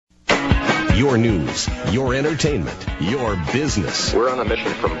Your news, your entertainment, your business. We're on a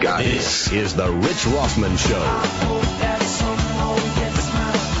mission from God. This is the Rich Rothman Show.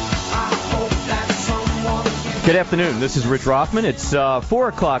 Good afternoon. This is Rich Rothman. It's 4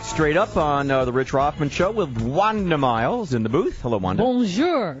 o'clock straight up on the Rich Rothman Show with Wanda Miles in the booth. Hello, Wanda.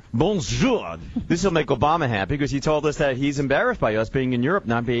 Bonjour. Bonjour. This will make Obama happy because he told us that he's embarrassed by us being in Europe,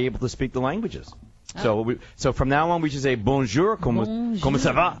 not being able to speak the languages. Oh. So from now on, we should say bonjour, comment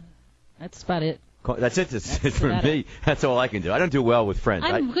ça va? That's about it. That's it. It's for me. That's all I can do. I don't do well with friends.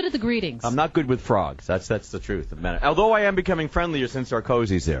 I'm good at the greetings. I'm not good with frogs. That's the truth of the matter. Although I am becoming friendlier since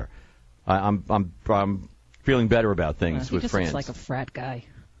Sarkozy's there. I'm feeling better about things with France. He just looks like a frat guy.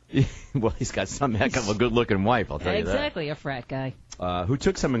 Well, he's got some heck of a good-looking wife, I'll tell you that. Exactly, a frat guy. Who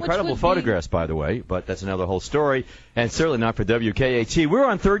took some incredible photographs, by the way, but that's another whole story, and certainly not for WKAT. We're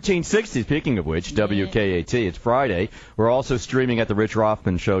on 1360, speaking of which, WKAT. It's Friday. We're also streaming at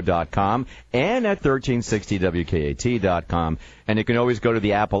therichrofmanshow.com and at 1360WKAT.com, and you can always go to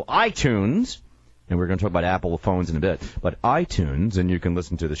the Apple iTunes, and we're going to talk about Apple phones in a bit, but iTunes, and you can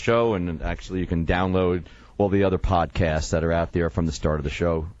listen to the show, and actually you can download all the other podcasts that are out there from the start of the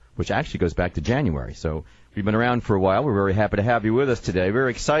show, which actually goes back to January. So we've been around for a while. We're very happy to have you with us today.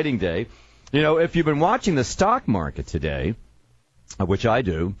 Very exciting day. You know, if you've been watching the stock market today, which I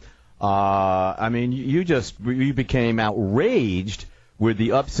do, I mean, you became outraged with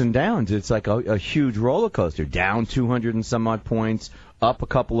the ups and downs. It's like a huge roller coaster. Down 200 and some odd points, up a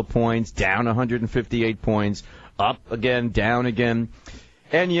couple of points, down 158 points, up again, down again.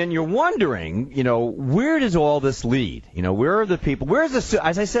 And you're wondering, you know, where does all this lead? You know, where are the people? As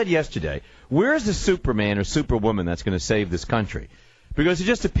I said yesterday, where's the Superman or Superwoman that's going to save this country? Because it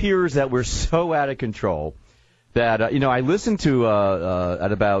just appears that we're so out of control that, you know, I listened to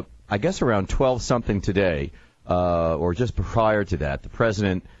at about, I guess, around 12-something today, or just prior to that, the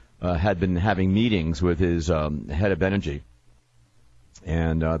president had been having meetings with his head of energy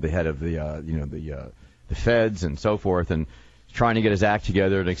and the head of the feds and so forth, and trying to get his act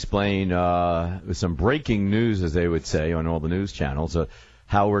together and explain with some breaking news, as they would say on all the news channels,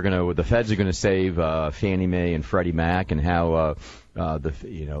 how the feds are going to save Fannie Mae and Freddie Mac, and how we're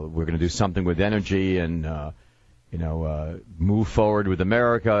going to do something with energy and move forward with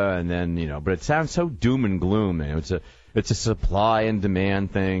America, and then but it sounds so doom and gloom. It's a supply and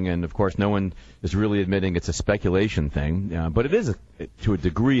demand thing, and of course no one is really admitting it's a speculation thing, but it is to a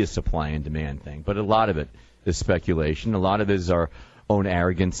degree a supply and demand thing, but a lot of it is speculation. A lot of it is our own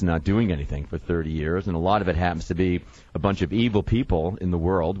arrogance not doing anything for 30 years, and a lot of it happens to be a bunch of evil people in the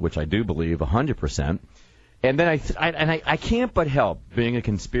world, which I do believe 100%. And then I can't but help being a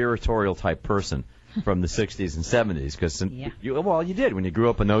conspiratorial type person from the 60s and 70s, because you did when you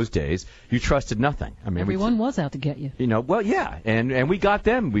grew up in those days. You trusted nothing. I mean, everyone was out to get you. Well, yeah, and we got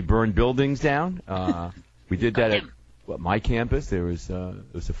them. We burned buildings down. We did that at my campus. There was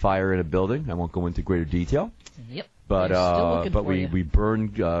a fire in a building. I won't go into greater detail. Yep. But we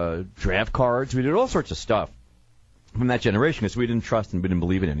burned draft cards. We did all sorts of stuff from that generation because we didn't trust and we didn't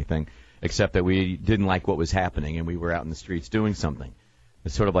believe in anything except that we didn't like what was happening, and we were out in the streets doing something.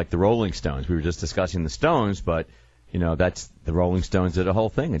 It's sort of like the Rolling Stones. We were just discussing the Stones, but that's the Rolling Stones did a whole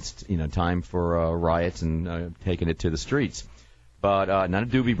thing. It's time for riots and taking it to the streets. But not a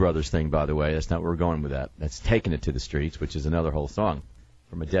Doobie Brothers thing, by the way. That's not where we're going with that. That's Taking It to the Streets, which is another whole song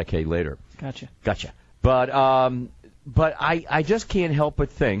from a decade later. Gotcha. But I just can't help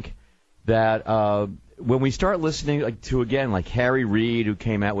but think that when we start listening to like Harry Reid, who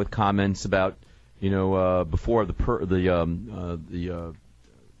came out with comments about before the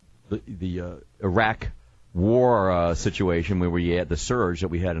Iraq war situation where we had the surge that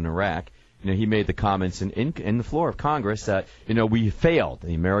we had in Iraq. He made the comments in the floor of Congress that, we failed.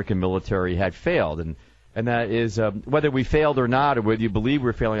 The American military had failed. And that is, whether we failed or not, or whether you believe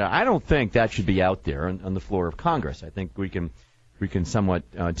we're failing, I don't think that should be out there on the floor of Congress. I think we can somewhat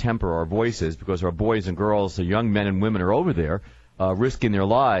temper our voices, because our boys and girls, the young men and women are over there risking their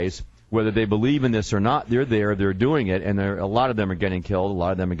lives. Whether they believe in this or not, they're there, they're doing it, and a lot of them are getting killed, a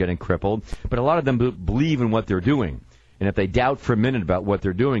lot of them are getting crippled, but a lot of them believe in what they're doing. And if they doubt for a minute about what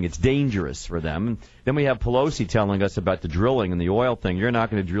they're doing, it's dangerous for them. And then we have Pelosi telling us about the drilling and the oil thing. You're not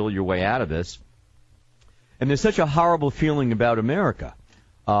going to drill your way out of this. And there's such a horrible feeling about America.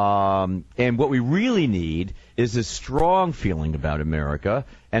 And what we really need is a strong feeling about America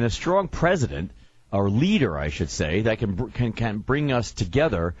and a strong president, or leader, I should say, that can bring us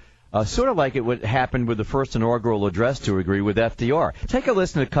together. Sort of like it happened with the first inaugural address, to a degree, with FDR. Take a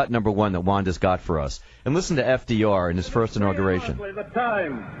listen to cut number 1 that Wanda's got for us, and listen to FDR in his first inauguration. The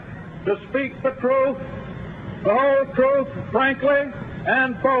time to speak the truth, the whole truth, frankly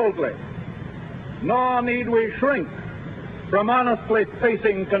and boldly. nor need we shrink from honestly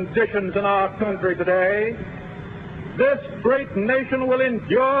facing conditions in our country today. This great nation will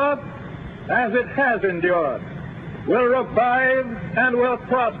endure as it has endured, will revive and will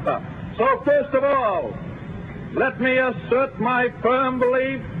prosper. So first of all, let me assert my firm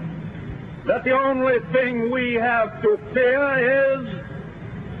belief that the only thing we have to fear is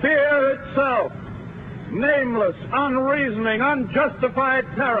fear itself, nameless, unreasoning, unjustified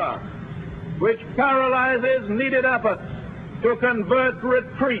terror, which paralyzes needed efforts to convert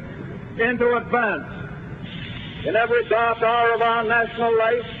retreat into advance. In every dark hour of our national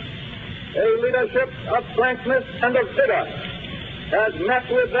life, a leadership of frankness and of vigor has met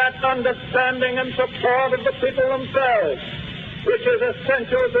with that understanding and support of the people themselves, which is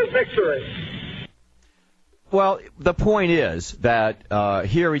essential to victory. Well, the point is that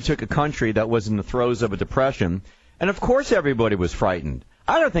here he took a country that was in the throes of a depression, and of course everybody was frightened.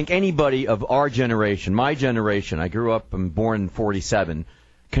 I don't think anybody of our generation, my generation, I grew up and born in 47,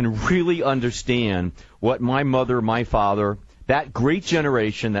 can really understand what my mother, my father, that great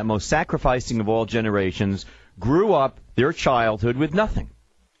generation, that most sacrificing of all generations, grew up their childhood with nothing.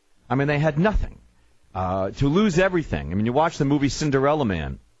 I mean, they had nothing. To lose everything. I mean, you watch the movie Cinderella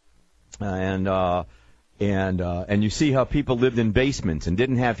Man, and you see how people lived in basements and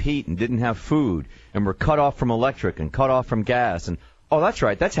didn't have heat and didn't have food and were cut off from electric and cut off from gas. And, oh, that's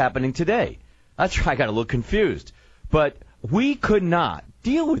right, that's happening today. That's right, I got a little confused. But we could not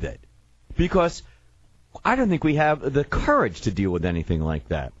deal with it because I don't think we have the courage to deal with anything like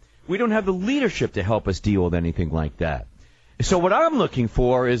that. We don't have the leadership to help us deal with anything like that. So what I'm looking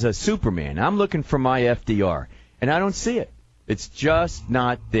for is a Superman. I'm looking for my FDR, and I don't see it. It's just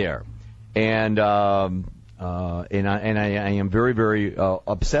not there. And I am very, very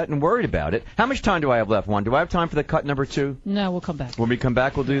upset and worried about it. How much time do I have left, Juan? Do I have time for the cut number 2? No, we'll come back. When we come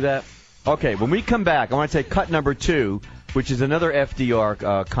back, we'll do that? Okay, when we come back, I want to take cut number 2, which is another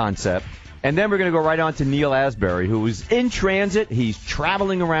FDR concept. And then we're going to go right on to Neil Asbury, who is in transit. He's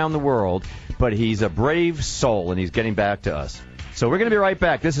traveling around the world, but he's a brave soul, and he's getting back to us. So we're going to be right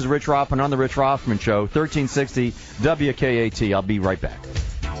back. This is Rich Rothman on The Rich Rothman Show, 1360 WKAT. I'll be right back.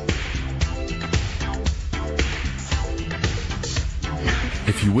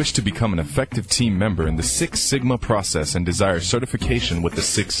 If you wish to become an effective team member in the Six Sigma process and desire certification with the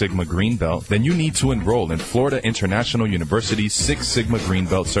Six Sigma Green Belt, then you need to enroll in Florida International University's Six Sigma Green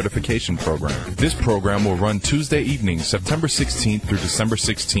Belt Certification Program. This program will run Tuesday evenings, September 16th through December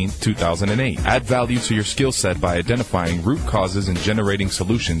 16th, 2008. Add value to your skill set by identifying root causes and generating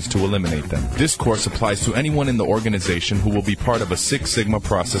solutions to eliminate them. This course applies to anyone in the organization who will be part of a Six Sigma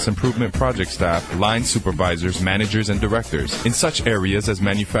process improvement project staff, line supervisors, managers, and directors in such areas as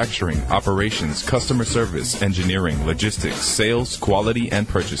manufacturing, operations, customer service, engineering, logistics, sales, quality, and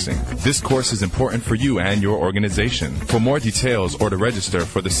purchasing. This course is important for you and your organization. For more details or to register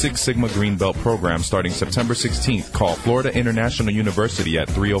for the Six Sigma Green Belt program starting September 16th, call Florida International University at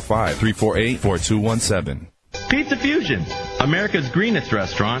 305-348-4217. Pizza Fusion, America's greenest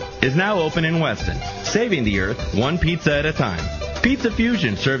restaurant, is now open in Weston, saving the earth one pizza at a time. Pizza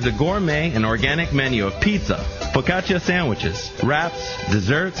Fusion serves a gourmet and organic menu of pizza, focaccia sandwiches, wraps,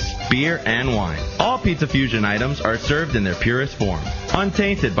 desserts, beer, and wine. All Pizza Fusion items are served in their purest form,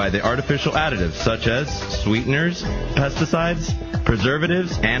 untainted by the artificial additives such as sweeteners, pesticides,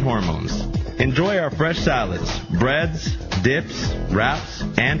 preservatives, and hormones. Enjoy our fresh salads, breads, dips, wraps,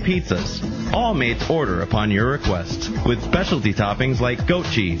 and pizzas, all made to order upon your request, with specialty toppings like goat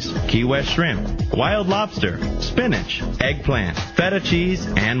cheese, Key West shrimp, wild lobster, spinach, eggplant, feta cheese,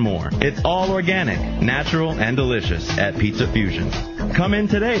 and more. It's all organic, natural, and delicious at Pizza Fusion. Come in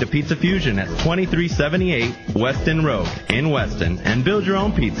today to Pizza Fusion at 2378 Weston Road in Weston and build your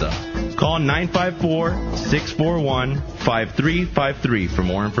own pizza. Call 954-641-5353 for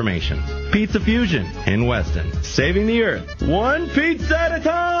more information. Pizza Fusion in Weston, saving the earth one pizza at a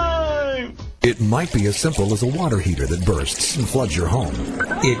time. It might be as simple as a water heater that bursts and floods your home.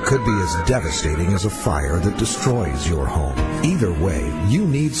 It could be as devastating as a fire that destroys your home. Either way, you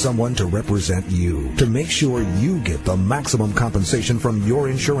need someone to represent you, to make sure you get the maximum compensation from your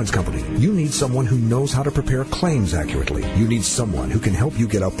insurance company. You need someone who knows how to prepare claims accurately. You need someone who can help you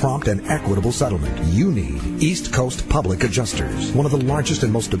get a prompt and equitable settlement. You need East Coast Public Adjusters, one of the largest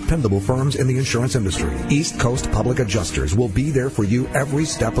and most dependable firms in the insurance industry. East Coast Public Adjusters will be there for you every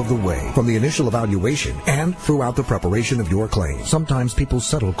step of the way, from the initial initial evaluation and throughout the preparation of your claim. Sometimes people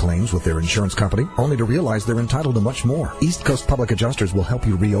settle claims with their insurance company only to realize they're entitled to much more. East Coast Public Adjusters will help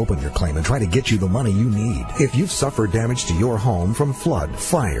you reopen your claim and try to get you the money you need. If you've suffered damage to your home from flood,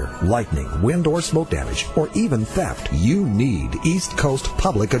 fire, lightning, wind or smoke damage, or even theft, you need East Coast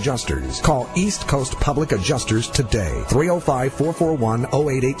Public Adjusters. Call East Coast Public Adjusters today.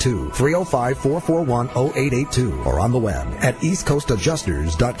 305-441-0882. 305-441-0882. Or on the web at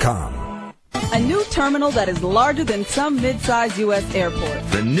eastcoastadjusters.com. A new terminal that is larger than some mid-sized U.S. airports.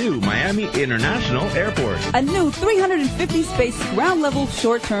 The new Miami International Airport. A new 350-space ground-level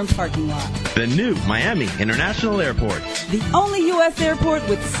short-term parking lot. The new Miami International Airport. The only U.S. airport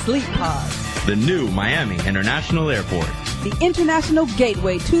with sleep pods. The new Miami International Airport. The international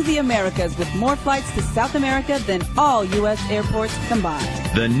gateway to the Americas with more flights to South America than all U.S. airports combined.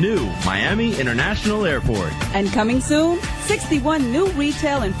 The new Miami International Airport. And coming soon, 61 new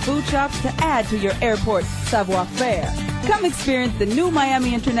retail and food shops to add to your airport savoir-faire. Come experience the new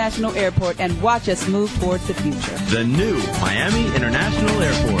Miami International Airport and watch us move towards the future. The new Miami International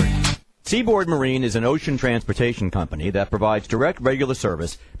Airport. Seaboard Marine is an ocean transportation company that provides direct regular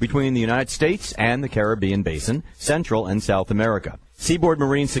service between the United States and the Caribbean Basin, Central and South America. Seaboard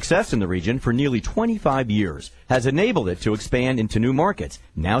Marine's success in the region for nearly 25 years has enabled it to expand into new markets,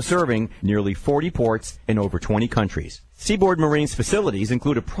 now serving nearly 40 ports in over 20 countries. Seaboard Marine's facilities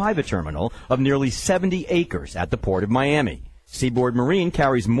include a private terminal of nearly 70 acres at the Port of Miami. Seaboard Marine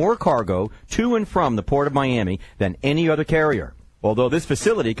carries more cargo to and from the Port of Miami than any other carrier. Although this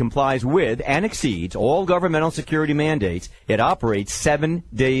facility complies with and exceeds all governmental security mandates, it operates 7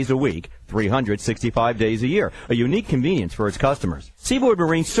 days a week, 365 days a year, a unique convenience for its customers. Seaboard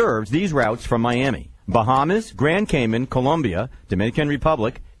Marine serves these routes from Miami: Bahamas, Grand Cayman, Colombia, Dominican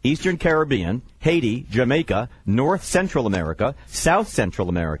Republic, Eastern Caribbean, Haiti, Jamaica, North Central America, South Central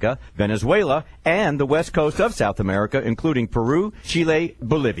America, Venezuela, and the west coast of South America, including Peru, Chile,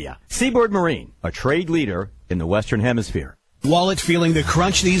 Bolivia. Seaboard Marine, a trade leader in the Western Hemisphere. Wallet feeling the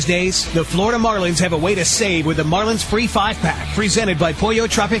crunch these days? The Florida Marlins have a way to save with the Marlins Free 5-Pack, presented by Pollo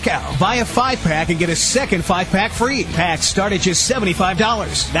Tropical. Buy a 5-pack and get a second 5-pack free. Packs start at just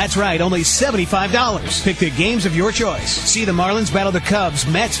 $75. That's right, only $75. Pick the games of your choice. See the Marlins battle the Cubs,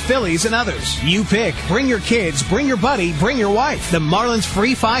 Mets, Phillies, and others. You pick. Bring your kids, bring your buddy, bring your wife. The Marlins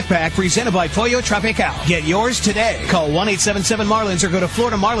Free 5-Pack, presented by Pollo Tropical. Get yours today. Call 1-877-MARLINS or go to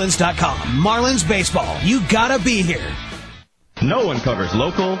FloridaMarlins.com. Marlins Baseball. You gotta be here. No one covers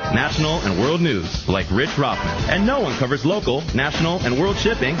local, national, and world news like Rich Rothman. And no one covers local, national, and world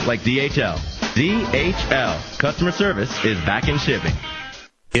shipping like DHL. DHL. Customer service is back in shipping.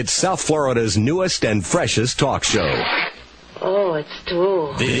 It's South Florida's newest and freshest talk show. Oh, it's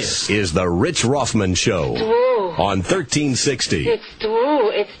true. This is the Rich Rothman Show. True. On 1360. It's true.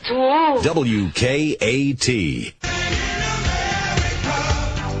 It's true. WKAT.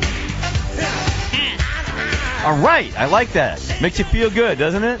 All right, I like that. Makes you feel good,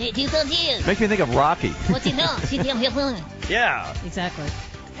 doesn't it? It is. Makes me think of Rocky. What's it now? Yeah. Exactly.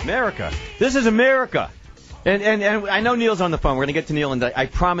 America. This is America. And I know Neil's on the phone. We're going to get to Neil, and I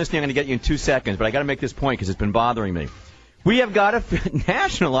promise Neil I'm going to get you in 2 seconds, but I got to make this point because it's been bothering me. We have got to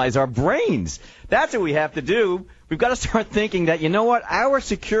nationalize our brains. That's what we have to do. We've got to start thinking that, you know what, our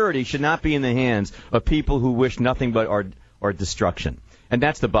security should not be in the hands of people who wish nothing but our destruction. And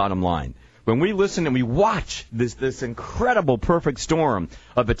that's the bottom line. When we listen and we watch this incredible perfect storm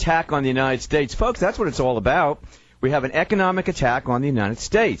of attack on the United States, folks, that's what it's all about. We have an economic attack on the United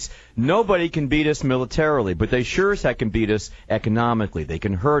States. Nobody can beat us militarily, but they sure as heck can beat us economically. They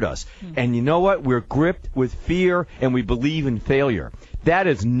can hurt us. And you know what? We're gripped with fear, and we believe in failure. That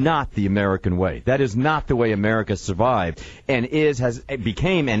is not the American way. That is not the way America survived and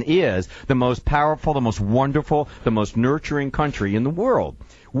became and is the most powerful, the most wonderful, the most nurturing country in the world.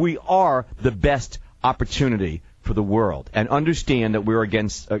 We are the best opportunity for the world, and understand that we're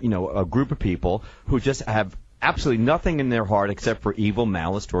against a group of people who just have absolutely nothing in their heart except for evil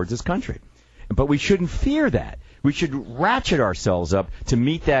malice towards this country. But we shouldn't fear that. We should ratchet ourselves up to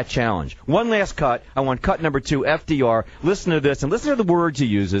meet that challenge. One last cut. I want cut number 2, FDR. Listen to this, and listen to the words he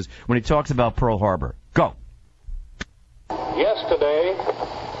uses when he talks about Pearl Harbor. Go. Yesterday,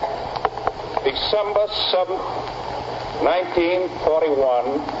 December 7th,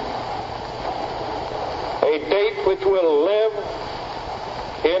 1941, a date which will live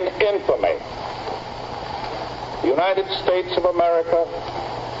in infamy. The United States of America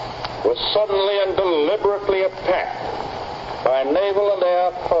was suddenly and deliberately attacked by naval and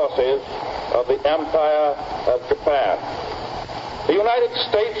air forces of the Empire of Japan. The United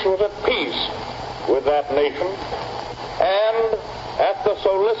States was at peace with that nation, and at the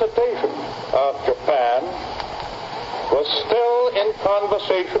solicitation of Japan, was still in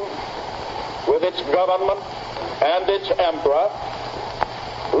conversation with its government and its emperor,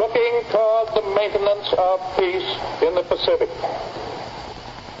 looking toward the maintenance of peace in the Pacific.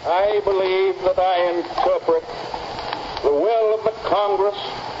 I believe that I interpret the will of the Congress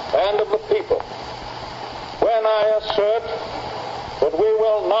and of the people when I assert that we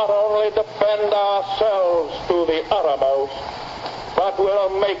will not only defend ourselves to the uttermost, but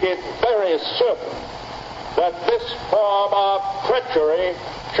will make it very certain that this form of treachery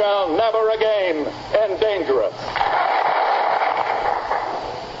shall never again endanger us.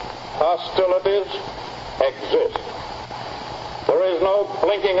 Hostilities exist. There is no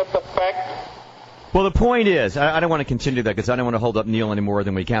blinking at the fact. Well, the point is, I don't want to continue that because I don't want to hold up Neil any more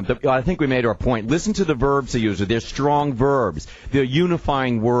than we can. But I think we made our point. Listen to the verbs they use. They're strong verbs. They're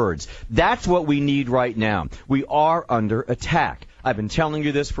unifying words. That's what we need right now. We are under attack. I've been telling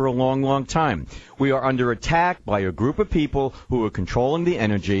you this for a long, long time. We are under attack by a group of people who are controlling the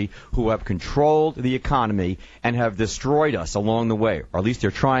energy, who have controlled the economy, and have destroyed us along the way. Or at least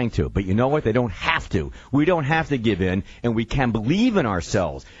they're trying to. But you know what? They don't have to. We don't have to give in, and we can believe in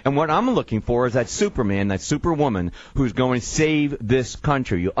ourselves. And what I'm looking for is that Superman, that Superwoman, who's going to save this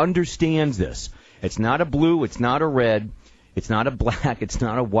country, who understands this. It's not a blue. It's not a red. It's not a black, it's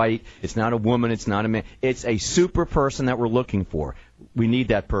not a white, it's not a woman, it's not a man. It's a super person that we're looking for. We need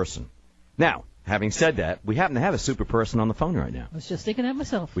that person. Now, having said that, we happen to have a super person on the phone right now. I was just thinking that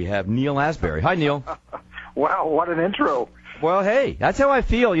myself. We have Neil Asbury. Hi, Neil. Wow, what an intro. Well, hey, that's how I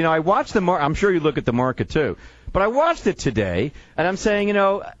feel. You know, I watched the market. I'm sure you look at the market, too. But I watched it today, and I'm saying, you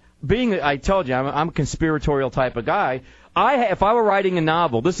know, I told you, I'm a conspiratorial type of guy. If I were writing a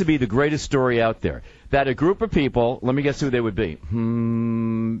novel, this would be the greatest story out there. That a group of people, let me guess who they would be.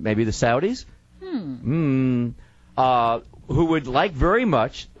 Maybe the Saudis? Who would like very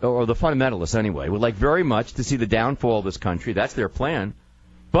much, or the fundamentalists anyway, would like very much to see the downfall of this country. That's their plan.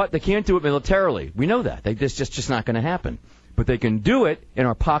 But they can't do it militarily. We know that. It's just not going to happen. But they can do it in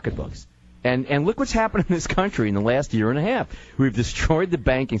our pocketbooks. And look what's happened in this country in the last year and a half. We've destroyed the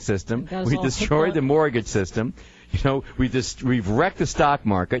banking system. We've destroyed the mortgage system. You know, we've wrecked the stock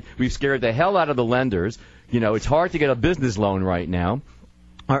market. We've scared the hell out of the lenders. You know, it's hard to get a business loan right now.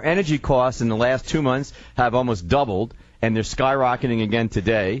 Our energy costs in the last 2 months have almost doubled, and they're skyrocketing again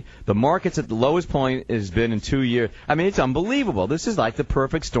today. The market's at the lowest point it has been in 2 years. I mean, it's unbelievable. This is like the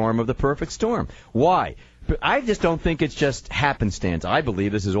perfect storm of the perfect storm. Why? But I just don't think it's just happenstance. I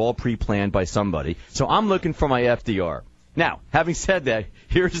believe this is all pre-planned by somebody. So I'm looking for my FDR. Now, having said that,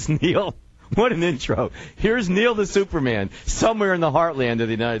 here's Neil. What an intro. Here's Neil the Superman, somewhere in the heartland of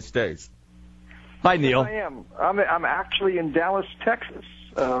the United States. Hi, Neil. Yes, I am. I'm actually in Dallas, Texas,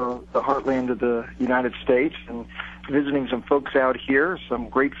 the heartland of the United States, and visiting some folks out here, some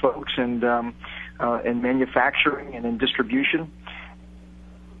great folks in manufacturing and in distribution.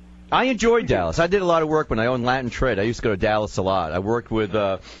 I enjoyed Dallas. I did a lot of work when I owned Latin Trade. I used to go to Dallas a lot. I worked with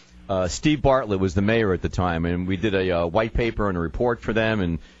Steve Bartlett was the mayor at the time, and we did a white paper and a report for them,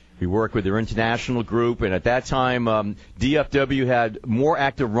 and we worked with their international group, and at that time, DFW had more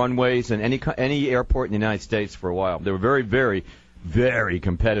active runways than any airport in the United States for a while. They were very, very, very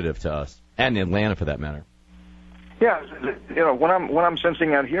competitive to us, and Atlanta for that matter. Yeah, you know, what I'm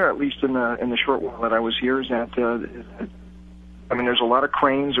sensing out here, at least in the short while that I was here, is that I mean, there's a lot of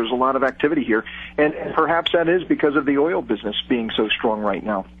cranes, there's a lot of activity here, and perhaps that is because of the oil business being so strong right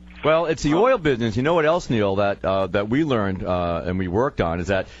now. Well, it's the oil business. You know what else, Neil, that we learned and we worked on is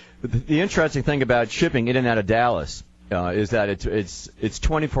that the interesting thing about shipping in and out of Dallas is that it's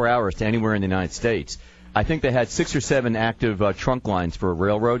 24 hours to anywhere in the United States. I think they had 6 or 7 active trunk lines for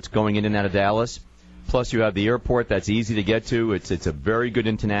railroads going in and out of Dallas. Plus, you have the airport that's easy to get to. It's a very good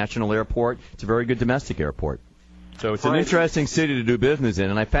international airport. It's a very good domestic airport. So it's an interesting city to do business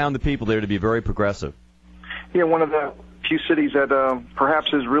in, and I found the people there to be very progressive. Yeah, one of the few cities that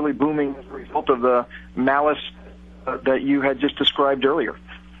perhaps is really booming as a result of the malice that you had just described earlier.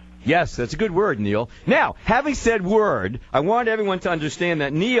 Yes, that's a good word, Neil. Now, having said word, I want everyone to understand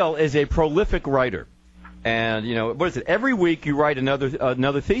that Neil is a prolific writer. And, you know, what is it? Every week you write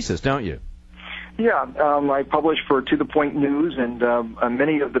another thesis, don't you? Yeah, I publish for To The Point News, and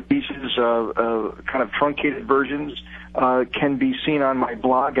many of the pieces, kind of truncated versions, can be seen on my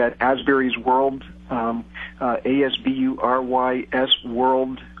blog at Asbury's World, ASBURYS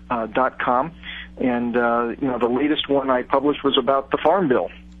World.com. And, you know, the latest one I published was about the Farm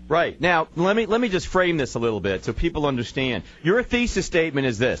Bill. Right. Now, let me just frame this a little bit so people understand. Your thesis statement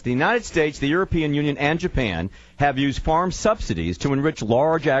is this. The United States, the European Union, and Japan have used farm subsidies to enrich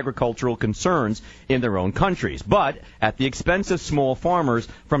large agricultural concerns in their own countries, but at the expense of small farmers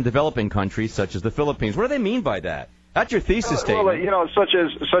from developing countries such as the Philippines. What do they mean by that? That's your thesis statement. Well, such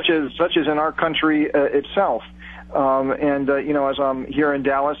as in our country itself. As I'm here in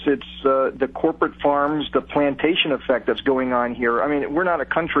Dallas, it's the corporate farms, the plantation effect that's going on here. I mean, we're not a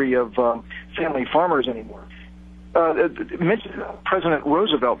country of family farmers anymore. Mentioned President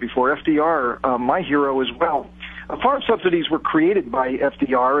Roosevelt before, FDR, my hero as well. Farm subsidies were created by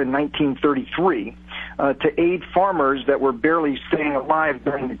FDR in 1933 to aid farmers that were barely staying alive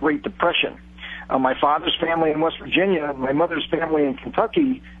during the Great Depression. My father's family in West Virginia and my mother's family in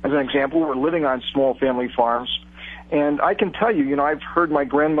Kentucky, as an example, were living on small family farms. And I can tell you, I've heard my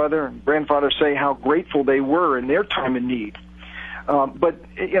grandmother and grandfather say how grateful they were in their time of need. But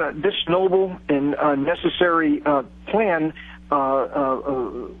this noble and necessary plan,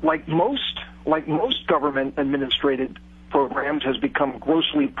 like most government administrated programs, has become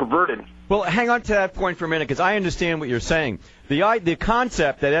grossly perverted. Well, hang on to that point for a minute, because I understand what you're saying. The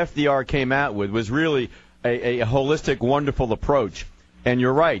concept that FDR came out with was really a holistic, wonderful approach. And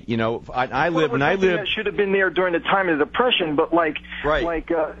you're right. That should have been there during the time of the Depression, but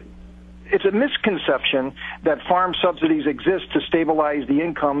it's a misconception that farm subsidies exist to stabilize the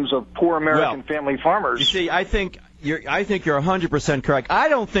incomes of poor American family farmers. You see, I think you're 100% correct. I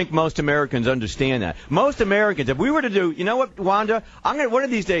don't think most Americans understand that. Most Americans, if we were to do, you know what, Wanda, one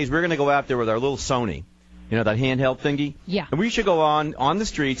of these days we're going to go out there with our little Sony. That handheld thingy? Yeah. And we should go on the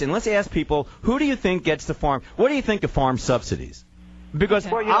streets and let's ask people, who do you think gets the farm? What do you think of farm subsidies? Because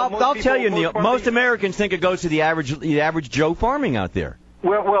I'll tell you, Neil, most Americans think it goes to the average Joe farming out there.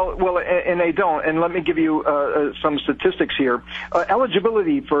 Well, and they don't. And let me give you some statistics here.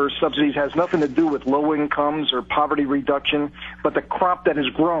 Eligibility for subsidies has nothing to do with low incomes or poverty reduction, but the crop that is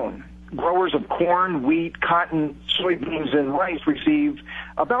grown. Growers of corn, wheat, cotton, soybeans, and rice receive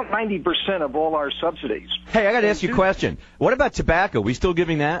about 90% of all our subsidies. Hey, I got to ask you a question. What about tobacco? We still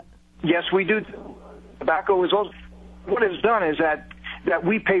giving that? Yes, we do. Tobacco is also. What it's done is that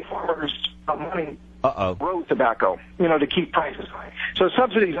we pay farmers money to grow tobacco, to keep prices high. So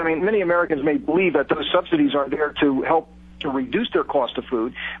subsidies, many Americans may believe that those subsidies are there to help to reduce their cost of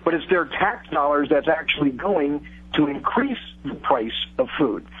food, but it's their tax dollars that's actually going to increase the price of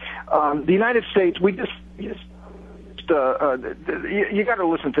food. The United States, you got to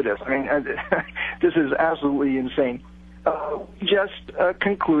listen to this. This is absolutely insane. Just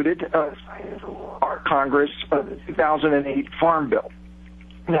concluded our Congress the 2008 Farm Bill.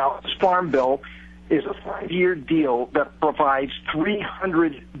 Now, this Farm Bill is a 5-year deal that provides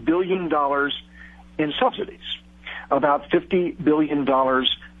 $300 billion in subsidies, about $50 billion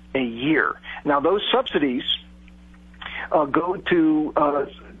a year. Now, those subsidies go to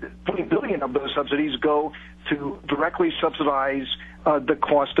 $20 billion of those subsidies go to directly subsidize the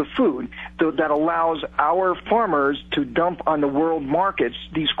cost of food. That allows our farmers to dump on the world markets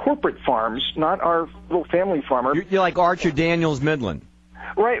these corporate farms, not our little family farmers. You're like Archer Daniels Midland.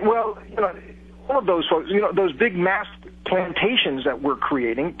 Right. Well, all of those folks, those big mass plantations that we're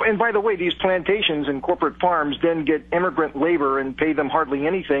creating. And by the way, these plantations and corporate farms then get immigrant labor and pay them hardly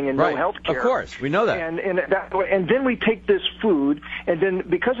anything and no health care. Of course, we know that. And then we take this food, and then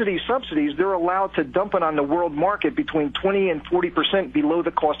because of these subsidies, they're allowed to dump it on the world market between 20 and 40% below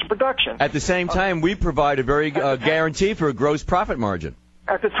the cost of production. At the same time, we provide a very guarantee for a gross profit margin.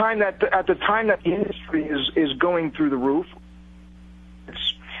 At the time that the industry is going through the roof,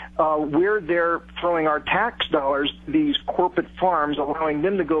 we're there throwing our tax dollars to these corporate farms, allowing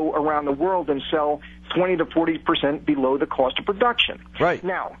them to go around the world and sell 20 to 40% below the cost of production. Right.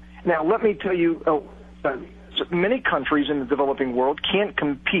 Now, let me tell you, many countries in the developing world can't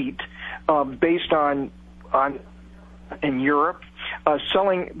compete based on in Europe.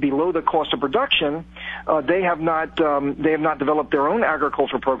 Selling below the cost of production, they have not developed their own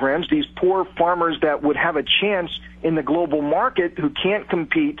agricultural programs. These poor farmers that would have a chance in the global market, who can't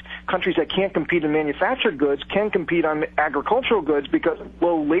compete, countries that can't compete in manufactured goods, can compete on agricultural goods because of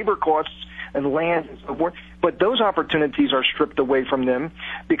low labor costs and land and so forth. But those opportunities are stripped away from them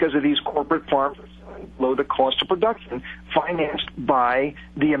because of these corporate farms below the cost of production, financed by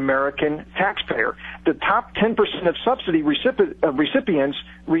the American taxpayer. The top 10% of subsidy recipients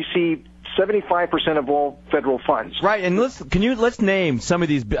receive 75% of all federal funds. Right, and let's name some of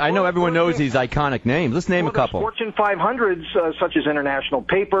these. I know everyone knows these iconic names. Let's name a couple. Fortune 500s, such as International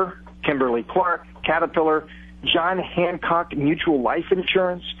Paper, Kimberly-Clark, Caterpillar, John Hancock Mutual Life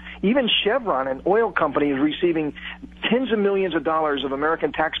Insurance, Even Chevron, an oil company, is receiving tens of millions of dollars of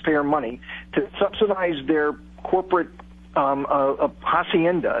American taxpayer money to subsidize their corporate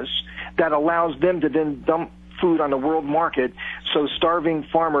haciendas that allows them to then dump food on the world market, so starving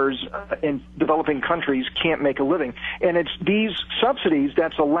farmers in developing countries can't make a living. And it's these subsidies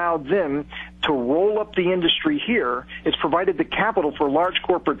that's allowed them to roll up the industry here. It's provided the capital for large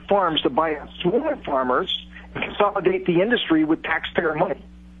corporate farms to buy out smaller farmers and consolidate the industry with taxpayer money.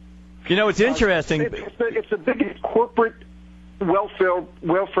 You know, it's interesting. It's the biggest corporate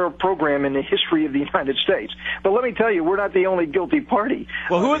welfare program in the history of the United States. But let me tell you, we're not the only guilty party.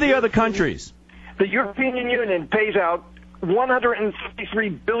 Well, who are the other countries? The European Union pays out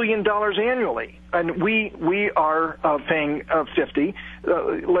 $153 billion annually, and we are paying 50.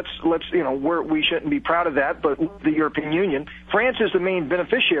 We shouldn't be proud of that, but the European Union, France is the main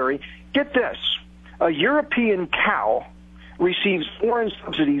beneficiary. Get this: a European cow receives foreign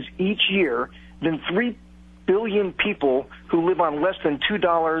subsidies each year than 3 billion people who live on less than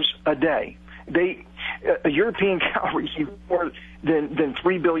 $2 a day. A European cow receives more than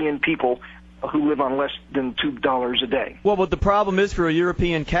 3 billion people who live on less than $2 a day. Well, but the problem is for a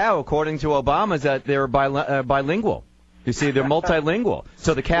European cow, according to Obama, is that they're bilingual. You see, they're multilingual.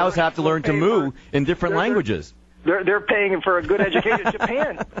 So the cows have to learn to moo in different languages. They're paying for a good education.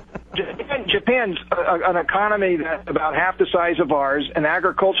 Japan's an economy that's about half the size of ours, an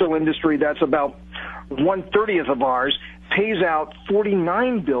agricultural industry that's about 1/30 of ours, pays out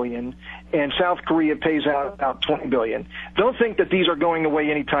 $49 billion, and South Korea pays out about $20 billion. Don't think that these are going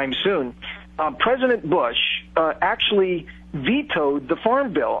away anytime soon. President Bush actually vetoed the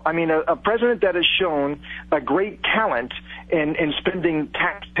Farm Bill. I mean, a president that has shown a great talent in spending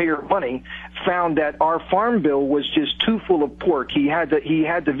taxpayer money found that our Farm Bill was just too full of pork. He had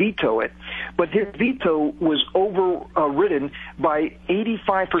to veto it. But his veto was overridden by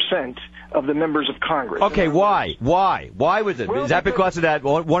 85% of the members of Congress. Okay, why? Why was it? Well, is that because of that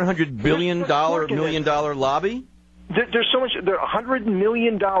 $100 billion lobby? There's so much. $100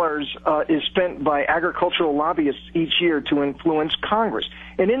 million is spent by agricultural lobbyists each year to influence Congress.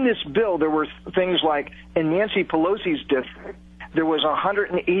 And in this bill, there were things like, in Nancy Pelosi's district, there was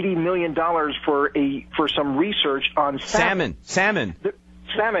 $180 million for some research on salmon. Salmon.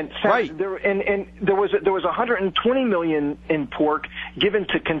 Right. And there was $120 million in pork given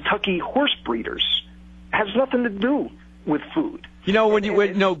to Kentucky horse breeders. It has nothing to do with food. You know,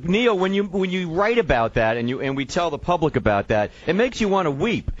 Neil, when you write about that and we tell the public about that, it makes you want to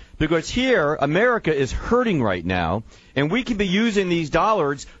weep, because here America is hurting right now, and we could be using these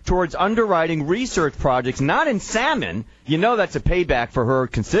dollars towards underwriting research projects, not in salmon. You know, that's a payback for her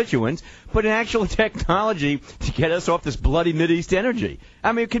constituents, but in actual technology to get us off this bloody Mideast energy.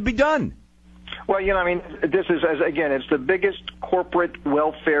 I mean, it could be done. Well, you know, I mean, this is, again, it's the biggest corporate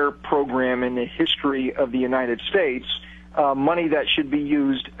welfare program in the history of the United States. Money that should be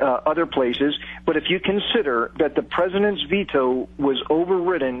used other places. But if you consider that the president's veto was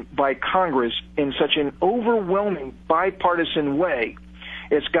overridden by Congress in such an overwhelming bipartisan way,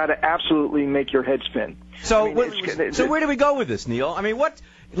 it's got to absolutely make your head spin. So, so where do we go with this, Neil? I mean,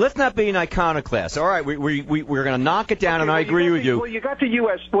 let's not be an iconoclast. All right, we're going to knock it down, and I agree with you. Well, you got the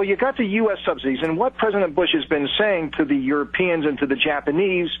U.S. subsidies, and what President Bush has been saying to the Europeans and to the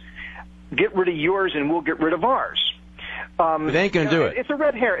Japanese: get rid of yours, and we'll get rid of ours. But they ain't going to do it. It's a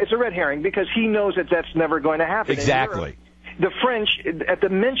red herring because he knows that that's never going to happen. Exactly. The French, at the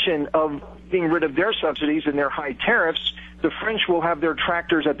mention of getting rid of their subsidies and their high tariffs, the French will have their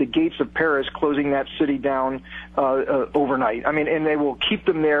tractors at the gates of Paris closing that city down overnight. I mean, and they will keep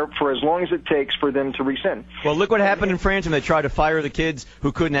them there for as long as it takes for them to rescind. Well, look what happened in France when they tried to fire the kids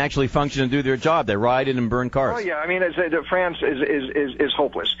who couldn't actually function and do their job. They rioted and burned cars. Oh yeah, I mean, France is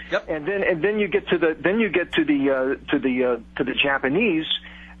hopeless. Yep. And then you get to the Japanese.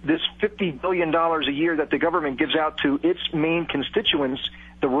 This $50 billion a year that the government gives out to its main constituents,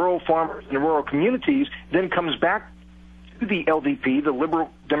 the rural farmers and the rural communities, then comes back to the LDP, the Liberal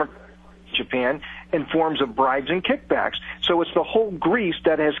Democratic Japan, in forms of bribes and kickbacks. So it's the whole grease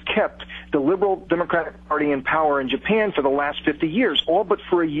that has kept the Liberal Democratic Party in power in Japan for the last 50 years, all but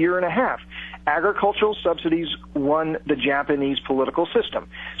for a year and a half. Agricultural subsidies run the Japanese political system.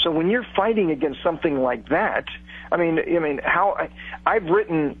 So when you're fighting against something like that, I mean, how I've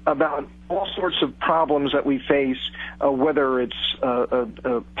written about all sorts of problems that we face, whether it's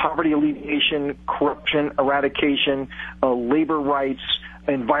poverty alleviation, corruption eradication, labor rights,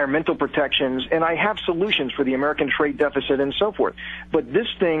 environmental protections, and I have solutions for the American trade deficit and so forth. But this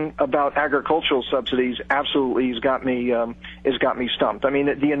thing about agricultural subsidies absolutely has got me stumped. I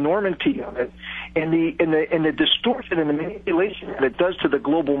mean, the enormity of it And the distortion and the manipulation that it does to the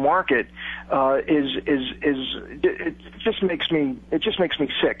global market it just makes me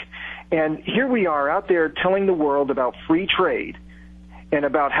sick. And here we are out there telling the world about free trade and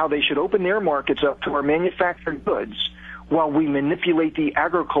about how they should open their markets up to our manufactured goods, while we manipulate the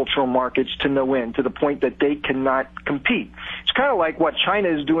agricultural markets to no end, to the point that they cannot compete. It's kind of like what China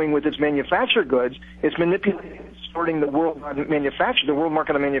is doing with its manufactured goods. It's manipulating, distorting the world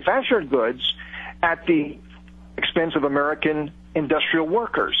market of manufactured goods at the expense of American industrial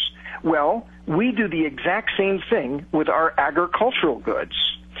workers. Well, we do the exact same thing with our agricultural goods.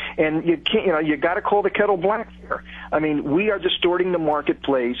 And you can't, you got to call the kettle black here. I mean, we are distorting the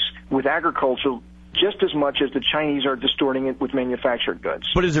marketplace with agriculture just as much as the Chinese are distorting it with manufactured goods.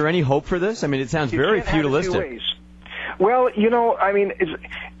 But is there any hope for this? I mean, it sounds very feudalistic. Well, I mean,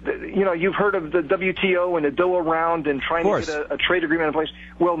 you've heard of the WTO and the Doha round and trying to get a trade agreement in place.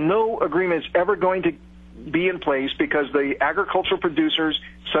 Well, no agreement is ever going to be in place because the agricultural producers,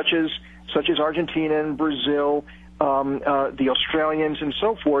 such as Argentina and Brazil, the Australians and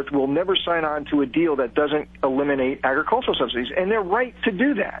so forth, will never sign on to a deal that doesn't eliminate agricultural subsidies. And they're right to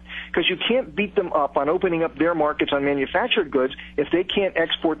do that, because you can't beat them up on opening up their markets on manufactured goods if they can't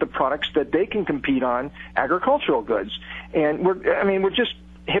export the products that they can compete on, agricultural goods. And we're just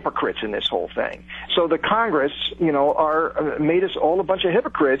hypocrites in this whole thing. So the Congress, made us all a bunch of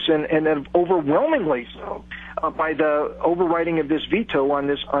hypocrites, and then overwhelmingly so by the overriding of this veto on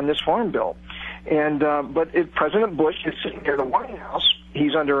this farm bill. And but if President Bush is sitting there in the White House,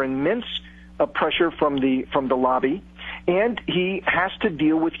 he's under immense pressure from the lobby, and he has to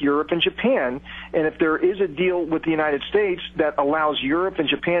deal with Europe and Japan. And if there is a deal with the United States that allows Europe and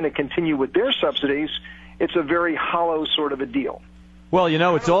Japan to continue with their subsidies, it's a very hollow sort of a deal. Well,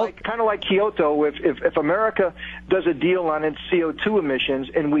 it's kind of like Kyoto. If America does a deal on its CO2 emissions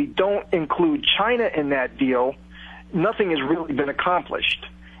and we don't include China in that deal, nothing has really been accomplished.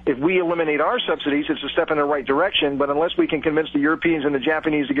 If we eliminate our subsidies, it's a step in the right direction, but unless we can convince the Europeans and the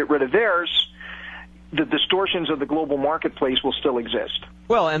Japanese to get rid of theirs, the distortions of the global marketplace will still exist.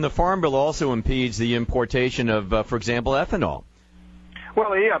 Well, and the Farm Bill also impedes the importation of, for example, ethanol.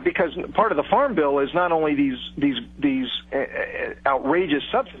 Well, yeah, because part of the Farm Bill is not only these outrageous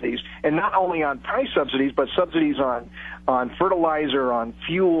subsidies, and not only on price subsidies, but subsidies on fertilizer, on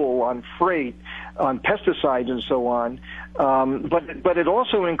fuel, on freight, on pesticides, and so on. But it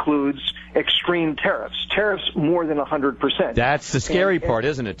also includes extreme tariffs more than 100%. That's the scary part,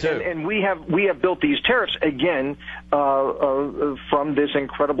 isn't it, too? And we have built these tariffs again from this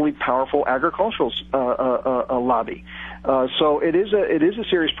incredibly powerful agricultural lobby. So it is a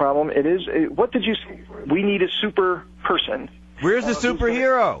serious problem. What did you say? We need a super person. Where's the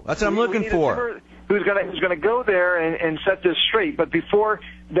superhero? That's what I'm looking for. Who's going to go there and set this straight? But before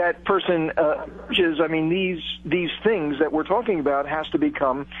that person emerges, I mean, these things that we're talking about has to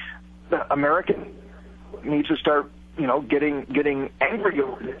become American needs to start, getting angry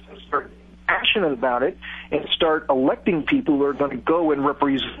over this, and start passionate about it, and start electing people who are going to go and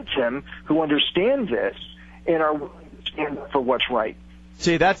represent them, who understand this and are willing to stand up for what's right.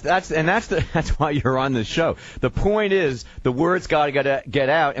 See, that's why you're on this show. The point is, the word's got to get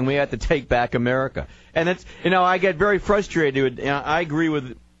out, and we have to take back America. And it's, I get very frustrated. I agree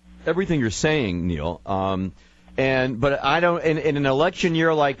with everything you're saying, Neil. But I don't. In an election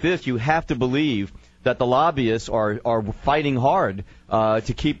year like this, you have to believe that the lobbyists are fighting hard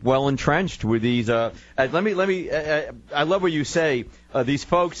to keep well entrenched with these. I love what you say. These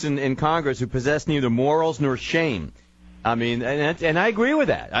folks in Congress who possess neither morals nor shame. I mean, and I agree with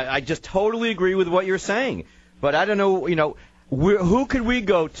that. I just totally agree with what you're saying. But I don't know, who could we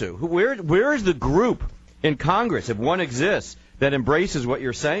go to? Where is the group in Congress, if one exists, that embraces what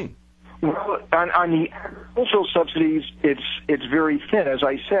you're saying? Well, on the agricultural subsidies, it's very thin. As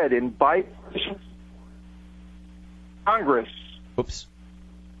I said, in bipartisan Congress,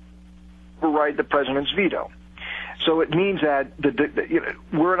 override the president's veto. So it means that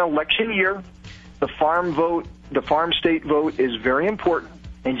we're in an election year. The farm state vote is very important,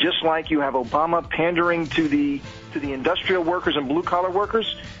 and just like you have Obama pandering to the industrial workers and blue collar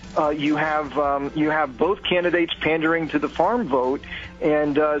workers, you have both candidates pandering to the farm vote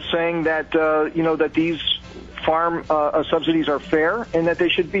and saying that that these farm subsidies are fair and that they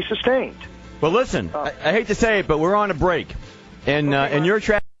should be sustained. Well, listen, I hate to say it, but we're on a break, and you're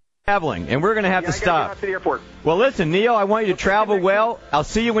traveling, and we're going to have to stop. Get out to the airport. Well, listen, Neil, I want you to travel well. I'll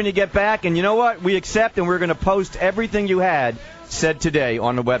see you when you get back, and you know what? We accept, and we're going to post everything you had said today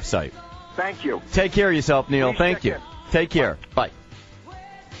on the website. Thank you. Take care of yourself, Neil. Please. Thank you. Take care. Bye.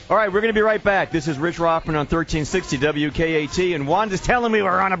 All right, we're going to be right back. This is Rich Rothman on 1360 WKAT, and Wanda's telling me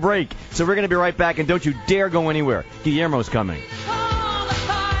we're on a break. So we're going to be right back, and don't you dare go anywhere. Guillermo's coming.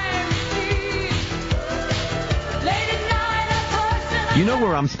 You know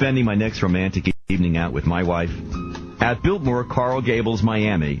where I'm spending my next romantic evening out with my wife? At Biltmore Coral Gables,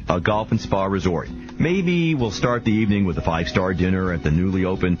 Miami, a golf and spa resort. Maybe we'll start the evening with a 5-star dinner at the newly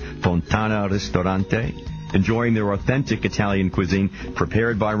opened Fontana Ristorante, enjoying their authentic Italian cuisine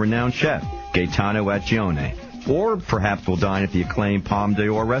prepared by renowned chef Gaetano Accione. Or perhaps we'll dine at the acclaimed Palme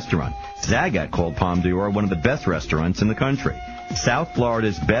d'Or restaurant. Zagat called Palme d'Or one of the best restaurants in the country. South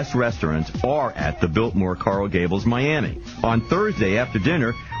Florida's best restaurants are at the Biltmore Coral Gables, Miami. On Thursday after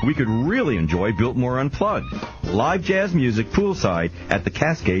dinner, we could really enjoy Biltmore Unplugged. Live jazz music poolside at the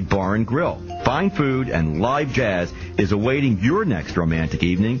Cascade Bar and Grill. Fine food and live jazz is awaiting your next romantic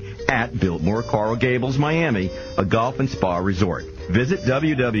evening at Biltmore Coral Gables, Miami, a golf and spa resort. Visit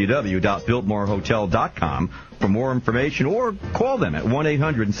www.biltmorehotel.com for more information or call them at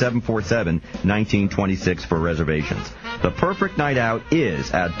 1-800-747-1926 for reservations. The perfect night out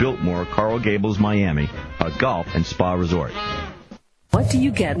is at Biltmore Coral Gables, Miami, a golf and spa resort. What do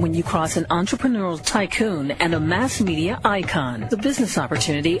you get when you cross an entrepreneurial tycoon and a mass media icon? The business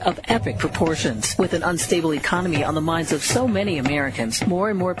opportunity of epic proportions. With an unstable economy on the minds of so many Americans, more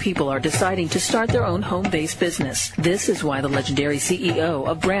and more people are deciding to start their own home-based business. This is why the legendary CEO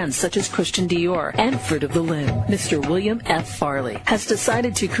of brands such as Christian Dior and Fruit of the Loom, Mr. William F. Farley, has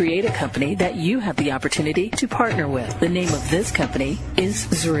decided to create a company that you have the opportunity to partner with. The name of this company is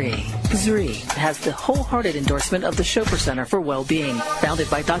ZRI. ZRI has the wholehearted endorsement of the Chopra Center for Well-Being. Founded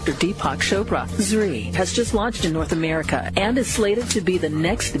by Dr. Deepak Chopra, ZRI has just launched in North America and is slated to be the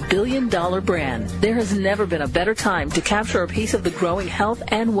next billion-dollar brand. There has never been a better time to capture a piece of the growing health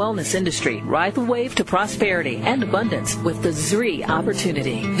and wellness industry. Ride the wave to prosperity and abundance with the ZRI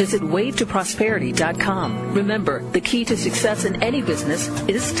opportunity. Visit wavetoprosperity.com. Remember, the key to success in any business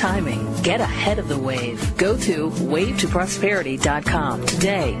is timing. Get ahead of the wave. Go to wavetoprosperity.com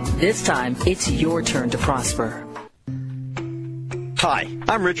today. This time, it's your turn to prosper. Hi,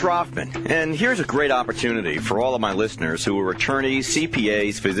 I'm Rich Rothman, and here's a great opportunity for all of my listeners who are attorneys,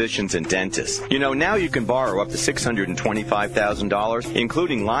 CPAs, physicians, and dentists. You know, now you can borrow up to $625,000,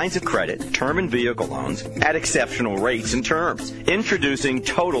 including lines of credit, term and vehicle loans, at exceptional rates and terms. Introducing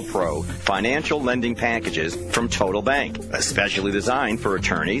Total Pro financial lending packages from Total Bank, especially designed for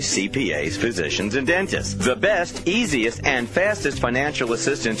attorneys, CPAs, physicians, and dentists. The best, easiest, and fastest financial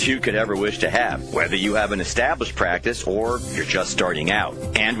assistance you could ever wish to have, whether you have an established practice or you're just starting out.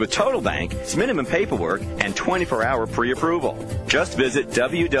 And with Total Bank, it's minimum paperwork and 24-hour pre-approval. Just visit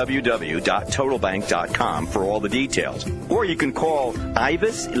www.totalbank.com for all the details. Or you can call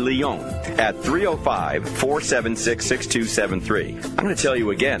Ibis Leon at 305-476-6273. I'm going to tell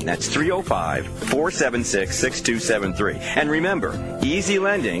you again, that's 305-476-6273. And remember, easy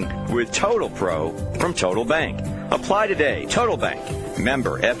lending with Total Pro from Total Bank. Apply today. Total Bank.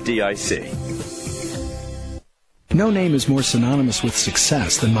 Member FDIC. No name is more synonymous with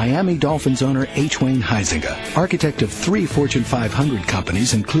success than Miami Dolphins owner H. Wayne Huizenga. Architect of 3 Fortune 500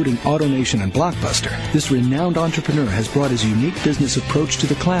 companies, including AutoNation and Blockbuster, this renowned entrepreneur has brought his unique business approach to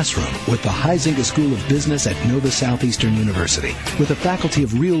the classroom with the Huizenga School of Business at Nova Southeastern University. With a faculty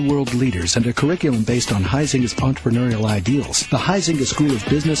of real-world leaders and a curriculum based on Huizenga's entrepreneurial ideals, the Huizenga School of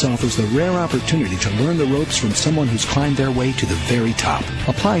Business offers the rare opportunity to learn the ropes from someone who's climbed their way to the very top.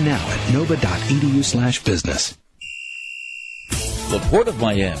 Apply now at nova.edu/business. The Port of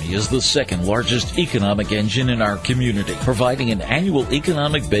Miami is the second largest economic engine in our community, providing an annual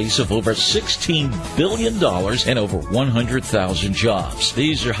economic base of over $16 billion and over 100,000 jobs.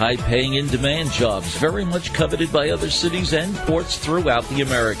 These are high-paying, in-demand jobs, very much coveted by other cities and ports throughout the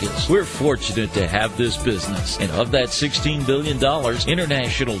Americas. We're fortunate to have this business, and of that $16 billion,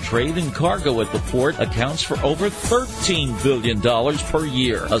 international trade and cargo at the port accounts for over $13 billion per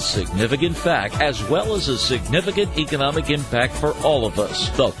year, a significant fact as well as a significant economic impact for all of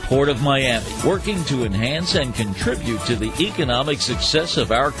us. The Port of Miami, working to enhance and contribute to the economic success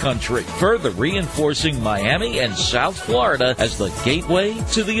of our country, further reinforcing Miami and South Florida as the gateway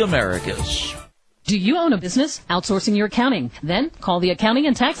to the Americas. Do you own a business? Outsourcing your accounting? Then call the accounting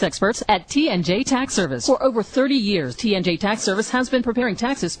and tax experts at T&J Tax Service. For over 30 years, T&J Tax Service has been preparing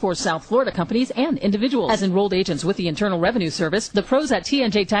taxes for South Florida companies and individuals. As enrolled agents with the Internal Revenue Service, the pros at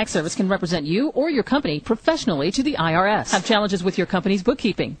T&J Tax Service can represent you or your company professionally to the IRS. Have challenges with your company's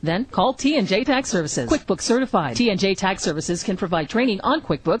bookkeeping? Then call T&J Tax Services. QuickBooks certified. T&J Tax Services can provide training on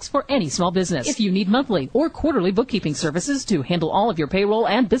QuickBooks for any small business. If you need monthly or quarterly bookkeeping services to handle all of your payroll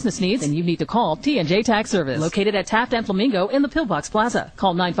and business needs, then you need to call T&J T&J Tax Service, located at Taft and Flamingo in the Pillbox Plaza.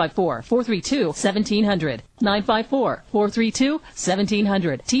 Call 954-432-1700.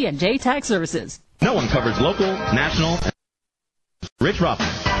 954-432-1700. T&J Tax Services. No one covers local, national, Rich Rothman.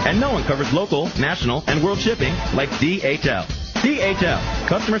 And no one covers local, national, and world shipping like DHL. DHL.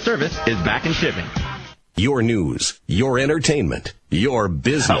 Customer service is back in shipping. Your news, your entertainment, your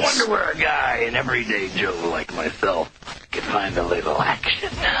business. I wonder where a guy, an everyday Joe like myself, can find a little action.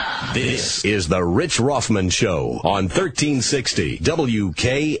 This is the Rich Rothman Show on 1360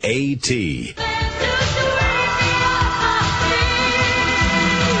 WKAT.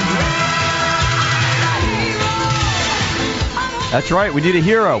 That's right. We need a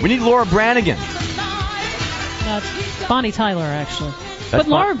hero. We need Laura Branigan. That's Bonnie Tyler, actually. That's But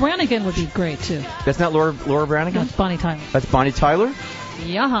Laura Branigan would be great, too. That's not Laura Branigan? That's Bonnie Tyler. That's Bonnie Tyler?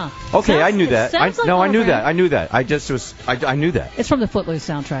 Yeah. Okay, I knew that. Sounds like I Laura knew Branigan. that. I knew that. I knew that. It's from the Footloose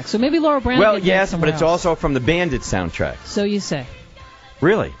soundtrack, so maybe Laura Branigan. Well, did yes, but somewhere it's else. also from the Bandit soundtrack. So you say.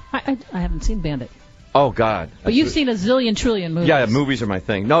 Really? I haven't seen Bandit. Oh, God. But you've seen a zillion trillion movies. Yeah, movies are my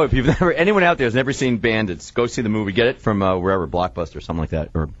thing. No, if you've never, anyone out there has never seen Bandits, go see the movie. Get it from wherever, Blockbuster or something like that,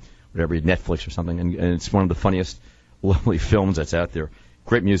 or whatever, Netflix or something. And it's one of the funniest, lovely films that's out there.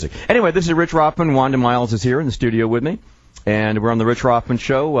 Great music. Anyway, this is Rich Rothman. Wanda Miles is here in the studio with me. And we're on the Rich Rothman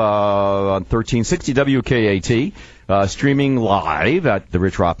Show on 1360 WKAT, streaming live at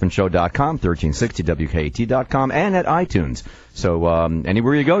therichrofmanshow.com, 1360WKAT.com, and at iTunes. So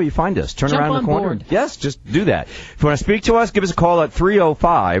anywhere you go, you find us. Turn Jump around on the corner. board. Yes, just do that. If you want to speak to us, give us a call at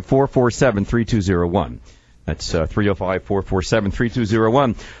 305-447-3201. That's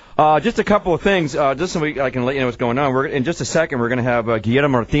 305-447-3201. Just a couple of things, just so I can let you know what's going on. In just a second, we're going to have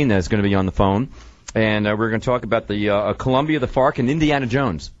Guillermo Martinez going to be on the phone, and we're going to talk about the Colombia, the FARC, and Indiana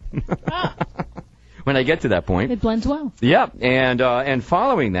Jones. When I get to that point. It blends well. Yeah, and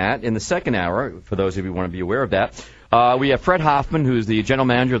following that, in the second hour, for those of you who want to be aware of that, we have Fred Hoffman, who's the general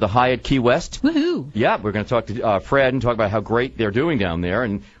manager of the Hyatt Key West. Woohoo! Yeah, we're going to talk to Fred and talk about how great they're doing down there,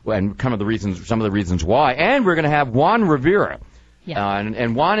 and some of the reasons why. And we're going to have Juan Rivera. Yeah.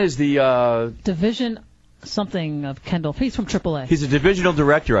 And Juan is the Division something of Kendall. He's from AAA. he's a divisional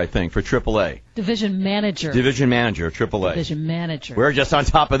director, I think, for AAA. Division manager. Division manager of AAA. Division manager. We're just on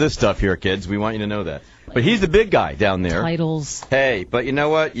top of this stuff here, kids. We want you to know that. But he's the big guy down there. Titles. Hey, but you know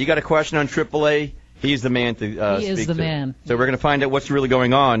what? You got a question on AAA? He's the man to He speak is the to. man. So we're going to find out what's really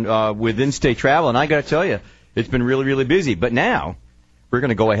going on with in-state travel. And I got to tell you, it's been really, really busy. But now we're going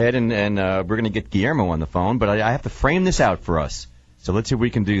to go ahead and we're going to get Guillermo on the phone. But I have to frame this out for us. So let's see if we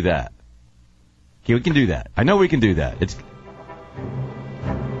can do that. Okay, we can do that. I know we can do that.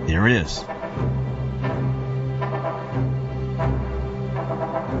 There it is.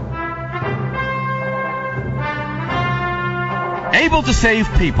 Able to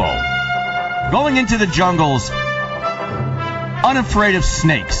save people. Going into the jungles, unafraid of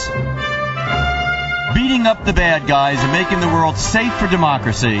snakes. Beating up the bad guys and making the world safe for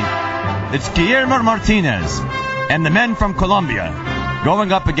democracy. It's Guillermo Martinez and the men from Colombia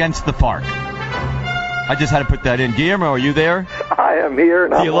going up against the FARC. I just had to put that in. Guillermo, are you there? I am here,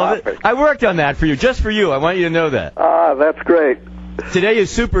 and Do I'm you love laughing. it? I worked on that for you, just for you. I want you to know that. That's great. Today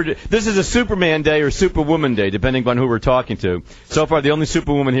is This is a Superman Day or Superwoman Day, depending on who we're talking to. So far, the only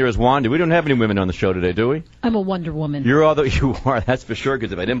Superwoman here is Wanda. We don't have any women on the show today, do we? I'm a Wonder Woman. You are. That's for sure.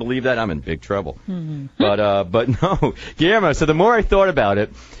 Because if I didn't believe that, I'm in big trouble. Mm-hmm. But no, Guillermo. So the more I thought about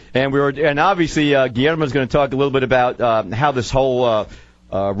it, and obviously Guillermo's going to talk a little bit about how this whole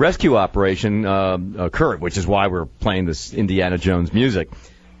rescue operation occurred, which is why we're playing this Indiana Jones music.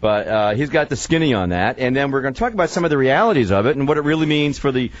 But he's got the skinny on that, and then we're going to talk about some of the realities of it and what it really means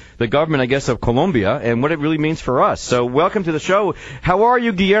for the government, I guess, of Colombia, and what it really means for us. So welcome to the show. How are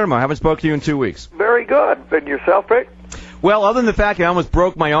you, Guillermo? I haven't spoken to you in 2 weeks. Very good. And yourself, Rick? Well, other than the fact that I almost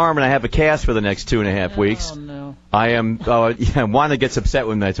broke my arm and I have a cast for the next 2.5 weeks. Oh, no. I am, Wanda gets upset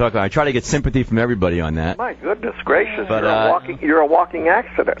when I talk about it. I try to get sympathy from everybody on that. My goodness gracious, But, you're a walking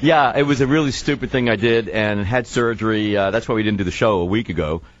accident. Yeah, it was a really stupid thing I did and had surgery. That's why we didn't do the show a week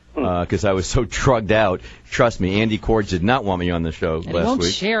ago, because I was so drugged out. Trust me, Andy Cords did not want me on the show And he last won't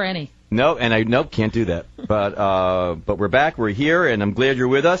week. share any. No, can't do that. But we're back, we're here, and I'm glad you're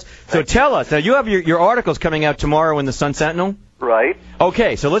with us. So tell us, now you have your articles coming out tomorrow in the Sun Sentinel? Right.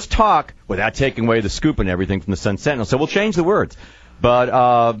 Okay, so let's talk without taking away the scoop and everything from the Sun Sentinel. So we'll change the words. But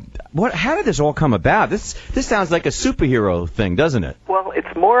how did this all come about? This sounds like a superhero thing, doesn't it? Well,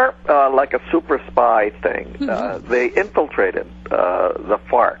 it's more like a super spy thing. They infiltrated the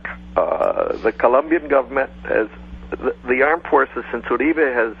FARC. The Colombian government the armed forces, since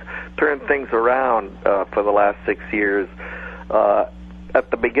Uribe has turned things around for the last 6 years,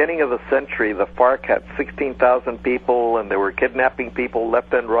 at the beginning of the century, the FARC had 16,000 people, and they were kidnapping people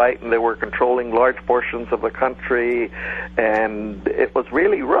left and right, and they were controlling large portions of the country, and it was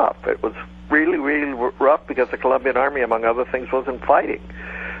really rough. It was really, really rough because the Colombian Army, among other things, wasn't fighting.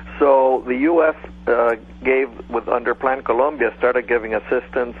 So the U.S. Under Plan Colombia, started giving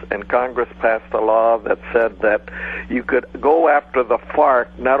assistance, and Congress passed a law that said that you could go after the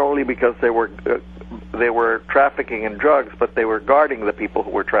FARC not only because they were trafficking in drugs, but they were guarding the people who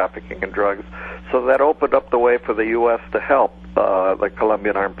were trafficking in drugs. So that opened up the way for the U.S. to help the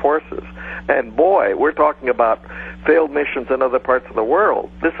Colombian Armed Forces. And boy, we're talking about failed missions in other parts of the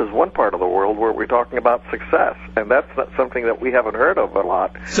world. This is one part of the world where we're talking about success, and that's not something that we haven't heard of a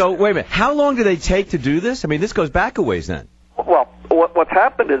lot. So, wait a minute. How long do they take to do this? I mean, this goes back a ways then. Well, what's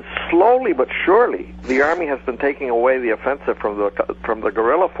happened is slowly but surely, the Army has been taking away the offensive from the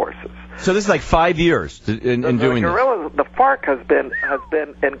guerrilla forces. So this is like 5 years in doing this. The FARC has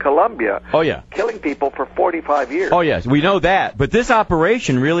been in Colombia. Oh, yeah. Killing people for 45 years. Oh, yes, we know that. But this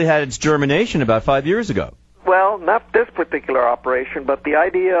operation really had its germination about 5 years ago. Well, not this particular operation, but the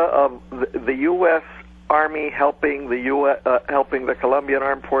idea of the U.S. Army helping the Colombian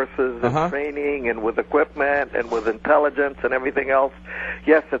Armed Forces in training and with equipment and with intelligence and everything else.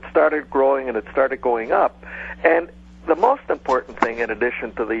 Yes, it started growing and it started going up. And the most important thing, in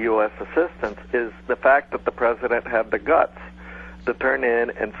addition to the U.S. assistance, is the fact that the president had the guts to turn in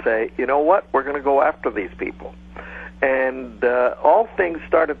and say, you know what, we're going to go after these people. And all things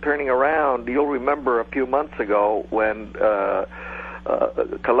started turning around. You'll remember a few months ago when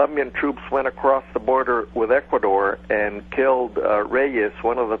Colombian troops went across the border with Ecuador and killed Reyes,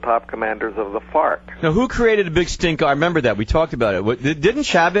 one of the top commanders of the FARC. Now, who created a big stink? I remember that. We talked about it. Didn't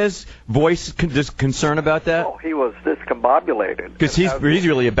Chavez voice concern about that? Oh, he was discombobulated. Because he's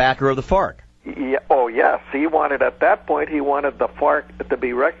really a backer of the FARC. Yeah, oh, yes. He wanted, at that point, the FARC to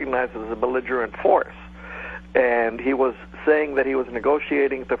be recognized as a belligerent force. And he was saying that he was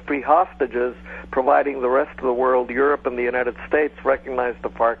negotiating to free hostages, providing the rest of the world, Europe and the United States, recognize the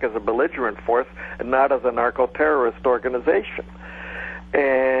FARC as a belligerent force and not as a narco-terrorist organization.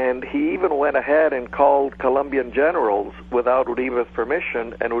 And he even went ahead and called Colombian generals without Uribe's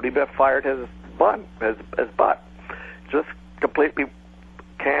permission, and Uribe fired his butt. Just completely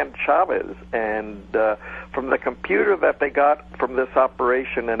canned Chavez. And from the computer that they got from this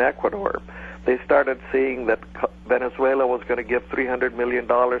operation in Ecuador, they started seeing that Venezuela was going to give $300 million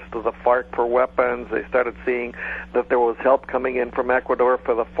to the FARC for weapons. They started seeing that there was help coming in from Ecuador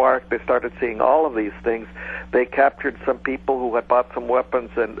for the FARC. They started seeing all of these things. They captured some people who had bought some weapons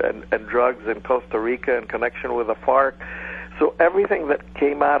and drugs in Costa Rica in connection with the FARC. So everything that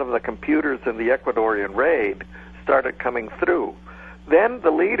came out of the computers in the Ecuadorian raid started coming through. Then the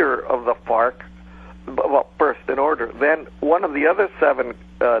leader of the FARC, well, first in order, then one of the other 7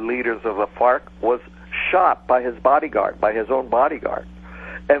 leaders of the FARC was shot by his bodyguard, by his own bodyguard.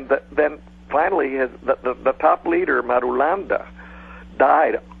 And then finally the top leader, Marulanda,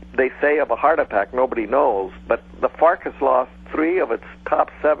 died, they say, of a heart attack. Nobody knows. But the FARC has lost 3 of its top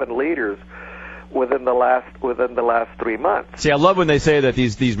 7 leaders within the last 3 months. See, I love when they say that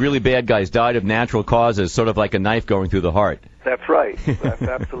these really bad guys died of natural causes, sort of like a knife going through the heart. That's right. That's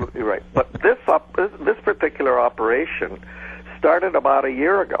absolutely right. But this particular operation started about a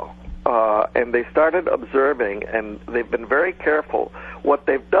year ago, and they started observing, and they've been very careful. What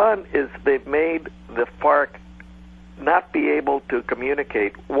they've done is they've made the FARC not be able to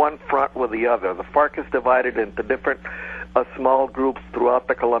communicate one front with the other. The FARC is divided into different small groups throughout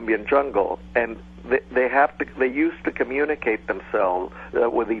the Colombian jungle, and they used to communicate themselves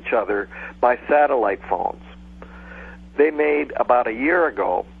with each other by satellite phones. They made, about a year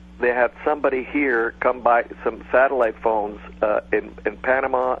ago, they had somebody here come by some satellite phones in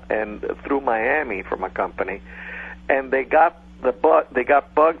Panama and through Miami from a company, and they got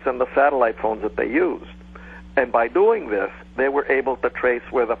bugs on the satellite phones that they used. And by doing this, they were able to trace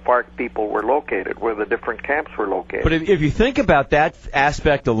where the FARC people were located, where the different camps were located. But if you think about that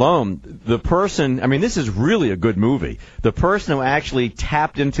aspect alone, the person, I mean, this is really a good movie. The person who actually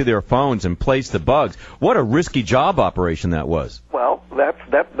tapped into their phones and placed the bugs, what a risky job operation that was. Well,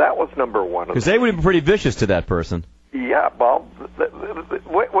 that was number one. Because they would have been pretty vicious to that person. Yeah, well,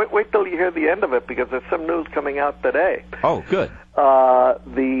 wait till you hear the end of it, because there's some news coming out today. Oh, good.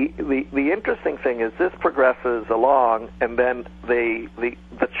 The interesting thing is this progresses along, and then the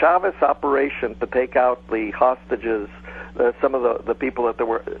Chavez operation to take out the hostages, some of the people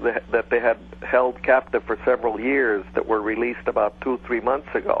that they had held captive for several years that were released about 2-3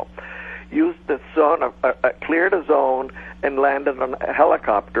 months ago, used the zone, cleared a zone, and landed on a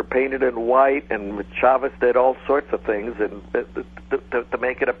helicopter painted in white, and Chavez did all sorts of things and to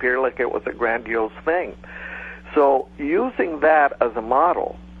make it appear like it was a grandiose thing. So using that as a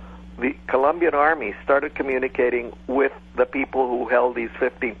model, the Colombian army started communicating with the people who held these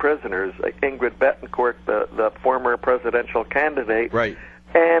 15 prisoners, like Ingrid Betancourt, the former presidential candidate, right,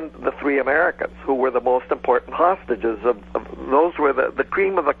 and the 3 Americans, who were the most important hostages. Those were the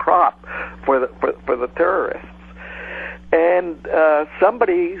cream of the crop for the terrorists. And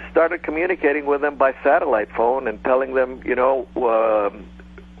somebody started communicating with them by satellite phone and telling them, we're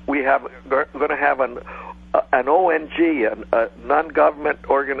going to have an ONG, a non-government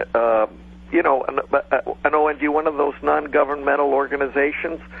an ONG, one of those non-governmental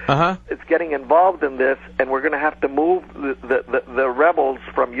organizations. It's getting involved in this, and we're going to have to move the rebels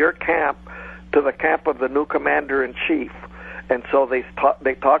from your camp to the camp of the new commander-in-chief. And so they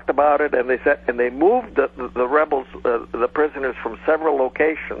talked about it, and they moved the rebels, the prisoners, from several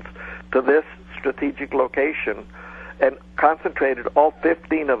locations to this strategic location, and concentrated all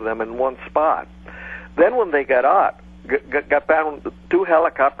 15 of them in one spot. Then when they got down, 2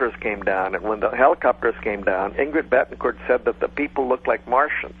 helicopters came down, and when the helicopters came down, Ingrid Betancourt said that the people looked like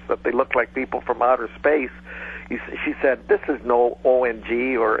Martians, that they looked like people from outer space. She said, this is no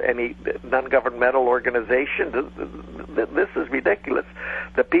ONG or any non-governmental organization. This is ridiculous.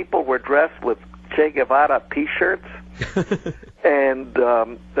 The people were dressed with Che Guevara T-shirts and,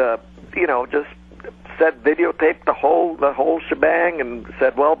 just said, videotaped the whole shebang and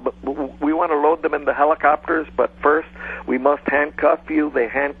said, well, we want to load them in the helicopters, but first we must handcuff you. They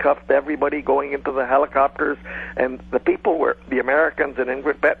handcuffed everybody going into the helicopters, and the Americans and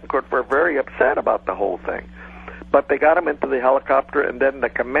Ingrid Betancourt were very upset about the whole thing. But they got him into the helicopter, and then the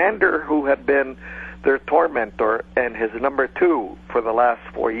commander who had been their tormentor and his number 2 for the last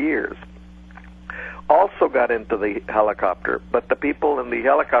 4 years also got into the helicopter. But the people in the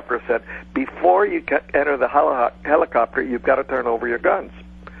helicopter said, before you enter the helicopter, you've got to turn over your guns.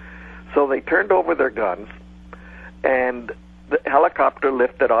 So they turned over their guns, and the helicopter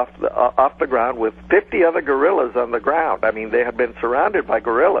lifted off the ground with 50 other guerrillas on the ground. I mean, they had been surrounded by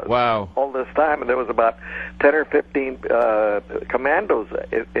guerrillas all this time, and there was about 10 or 15 commandos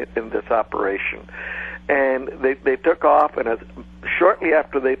in this operation. And they took off, and shortly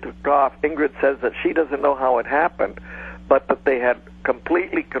after they took off, Ingrid says that she doesn't know how it happened, but that they had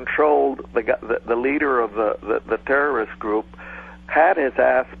completely controlled the leader of the terrorist group, had his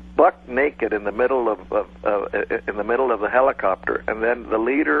ass buck naked in the middle of the helicopter, and then the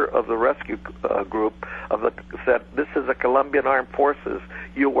leader of the rescue group said, "This is the Colombian Armed Forces.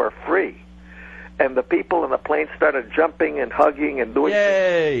 You are free." And the people in the plane started jumping and hugging and doing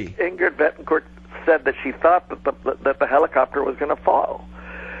things. Ingrid Betancourt said that she thought that the helicopter was going to fall.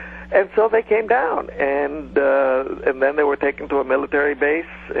 And so they came down, and then they were taken to a military base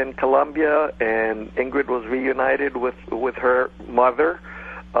in Colombia, and Ingrid was reunited with her mother,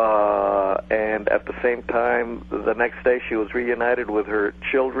 and at the same time, the next day, she was reunited with her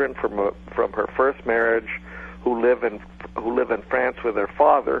children from her first marriage, who live in France with their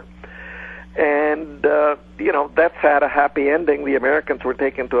father. And that's had a happy ending. The Americans were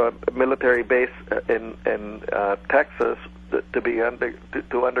taken to a military base in Texas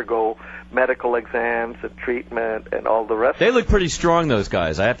to undergo medical exams and treatment and all the rest. They look pretty strong, those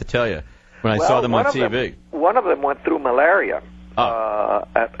guys, I have to tell you, when I saw them on TV. One of them went through malaria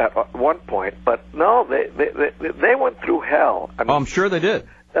at one point, but no, they went through hell. I mean, I'm sure they did.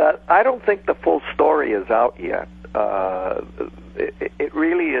 I don't think the full story is out yet. It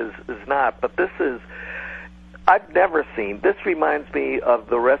really is not, but I've never seen, this reminds me of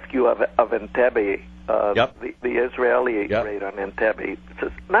the rescue of Entebbe, the Israeli raid on Entebbe.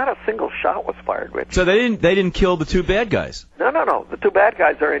 Not a single shot was fired, Rich. So they didn't kill the 2 bad guys? No. The 2 bad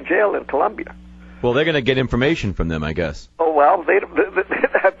guys are in jail in Colombia. Well, they're going to get information from them, I guess. Oh, well,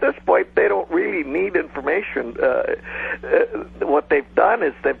 at this point, they don't really need information. What they've done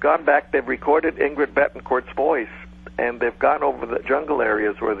is they've gone back, they've recorded Ingrid Betancourt's voice, and they've gone over the jungle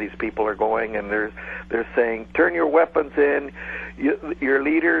areas where these people are going, and they're saying, turn your weapons in, your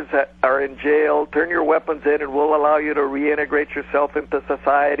leaders are in jail, turn your weapons in, and we'll allow you to reintegrate yourself into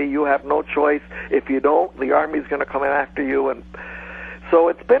society. You have no choice. If you don't, the army's going to come after you. And so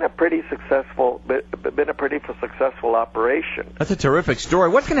it's been a pretty successful operation. That's a terrific story.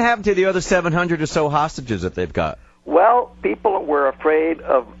 What's going to happen to the other 700 or so hostages that they've got? Well, people were afraid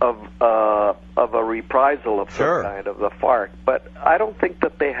of a reprisal of some kind of the FARC, but I don't think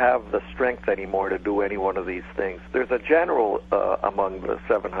that they have the strength anymore to do any one of these things. There's a general among the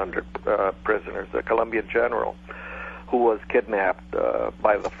 700 prisoners, a Colombian general, who was kidnapped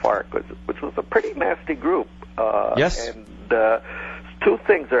by the FARC, which was a pretty nasty group. Yes. And two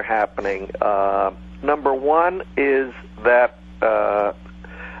things are happening. Number one is that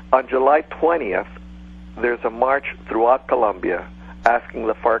on July 20th, there's a march throughout Colombia asking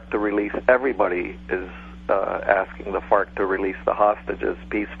the FARC to release. Everybody is asking the FARC to release the hostages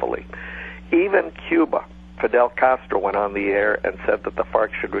peacefully. Even Cuba, Fidel Castro went on the air and said that the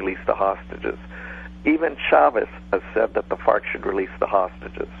FARC should release the hostages. Even Chavez has said that the FARC should release the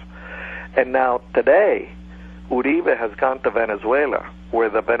hostages. And now today, Uribe has gone to Venezuela, where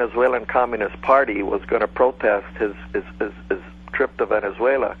the Venezuelan Communist Party was going to protest his trip to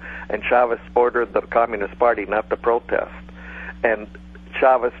Venezuela, and Chavez ordered the Communist Party not to protest. And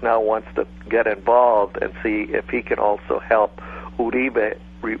Chavez now wants to get involved and see if he can also help Uribe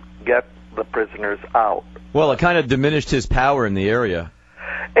get the prisoners out. Well, it kind of diminished his power in the area.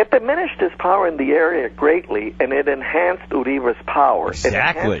 It diminished his power in the area greatly, and it enhanced Uribe's power.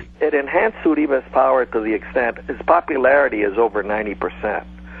 Exactly. It enhanced Uribe's power to the extent his popularity is over 90%.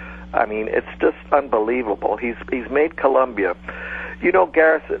 I mean, it's just unbelievable. He's made Colombia. You know,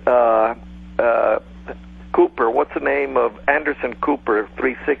 Gareth Cooper, what's the name of Anderson Cooper,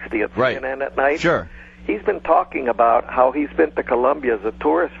 360 at CNN at night? Sure. He's been talking about how he's been to Colombia as a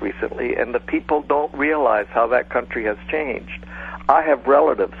tourist recently, and the people don't realize how that country has changed. I have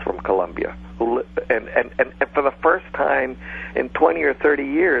relatives from Colombia who and for the first time in 20 or 30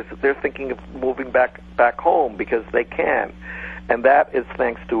 years, they're thinking of moving back home because they can, and that is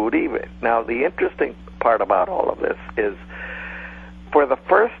thanks to Uribe. Now, the interesting part about all of this is, for the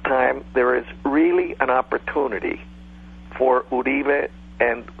first time, there is really an opportunity for Uribe,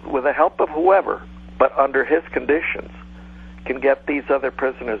 and with the help of whoever, but under his conditions, can get these other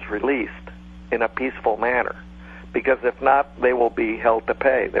prisoners released in a peaceful manner. Because if not, they will be held to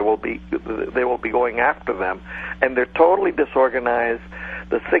pay. They will be going after them, and they're totally disorganized.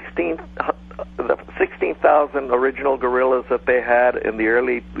 The 16,000 original guerrillas that they had in the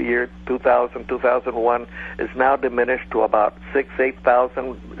early year 2000, 2001 is now diminished to about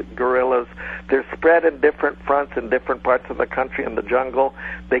 8,000 guerrillas. They're spread in different fronts in different parts of the country in the jungle.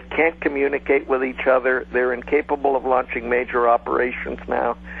 They can't communicate with each other. They're incapable of launching major operations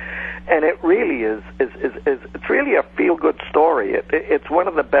now. And it really is it's really a feel-good story. It's one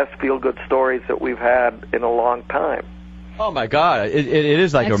of the best feel-good stories that we've had in a long time. Oh, my God. It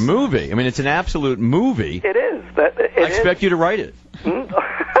is like a movie. I mean, it's an absolute movie. It is. I expect you to write it. So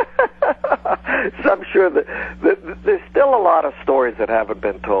I'm sure that there's still a lot of stories that haven't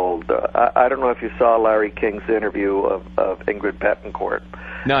been told. I don't know if you saw Larry King's interview of Ingrid Betancourt.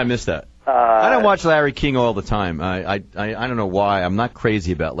 No, I missed that. I don't watch Larry King all the time. I don't know why. I'm not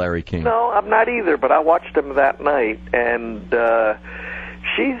crazy about Larry King. No, I'm not either, but I watched him that night, and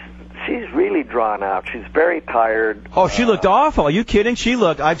she's really drawn out. She's very tired. Oh, she looked awful. Are you kidding?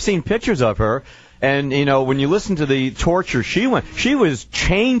 I've seen pictures of her, and, you know, when you listen to the torture she was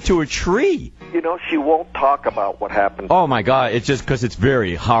chained to a tree. You know, she won't talk about what happened. Oh, my God. It's just because it's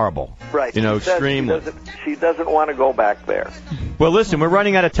very horrible. Right. You know, extremely. She doesn't want to go back there. Well, listen, we're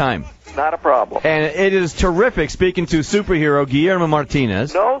running out of time. Not a problem. And it is terrific speaking to superhero Guillermo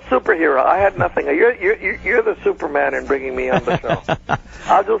Martinez. No superhero. I had nothing. You're the Superman in bringing me on the show.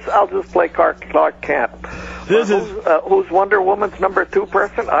 I'll just play Clark Kent. Who's Wonder Woman's number 2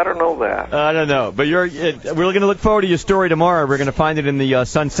 person? I don't know that. I don't know, but we're going to look forward to your story tomorrow. We're going to find it in the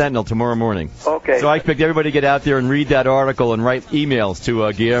Sun Sentinel tomorrow morning. Okay. So I expect everybody to get out there and read that article and write emails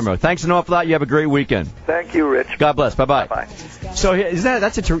to Guillermo. Thanks an awful lot. You have a great weekend. Thank you, Rich. God bless. Bye-bye. Bye. So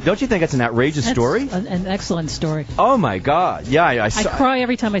don't you think that's an outrageous story? An excellent story. Oh, my God. Yeah, I cry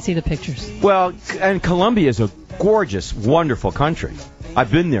every time I see the pictures. Well, and Colombia is a gorgeous, wonderful country.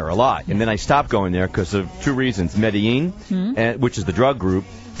 I've been there a lot, and then I stopped going there because of 2 reasons. Medellin, which is the drug group,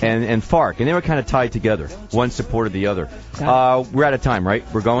 and FARC, and they were kind of tied together. One supported the other. We're out of time, right?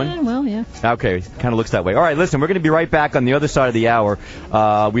 We're going? Well, yeah. Okay, kind of looks that way. All right, listen, we're going to be right back on the other side of the hour.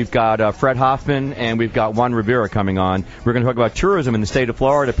 We've got Fred Hoffman, and we've got Juan Rivera coming on. We're going to talk about tourism in the state of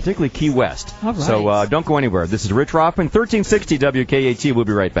Florida, particularly Key West. All right. So don't go anywhere. This is Rich Hoffman, 1360 WKAT. We'll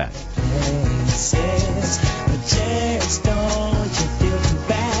be right back.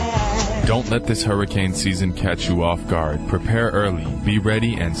 Don't let this hurricane season catch you off guard. Prepare early, be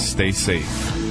ready, and stay safe.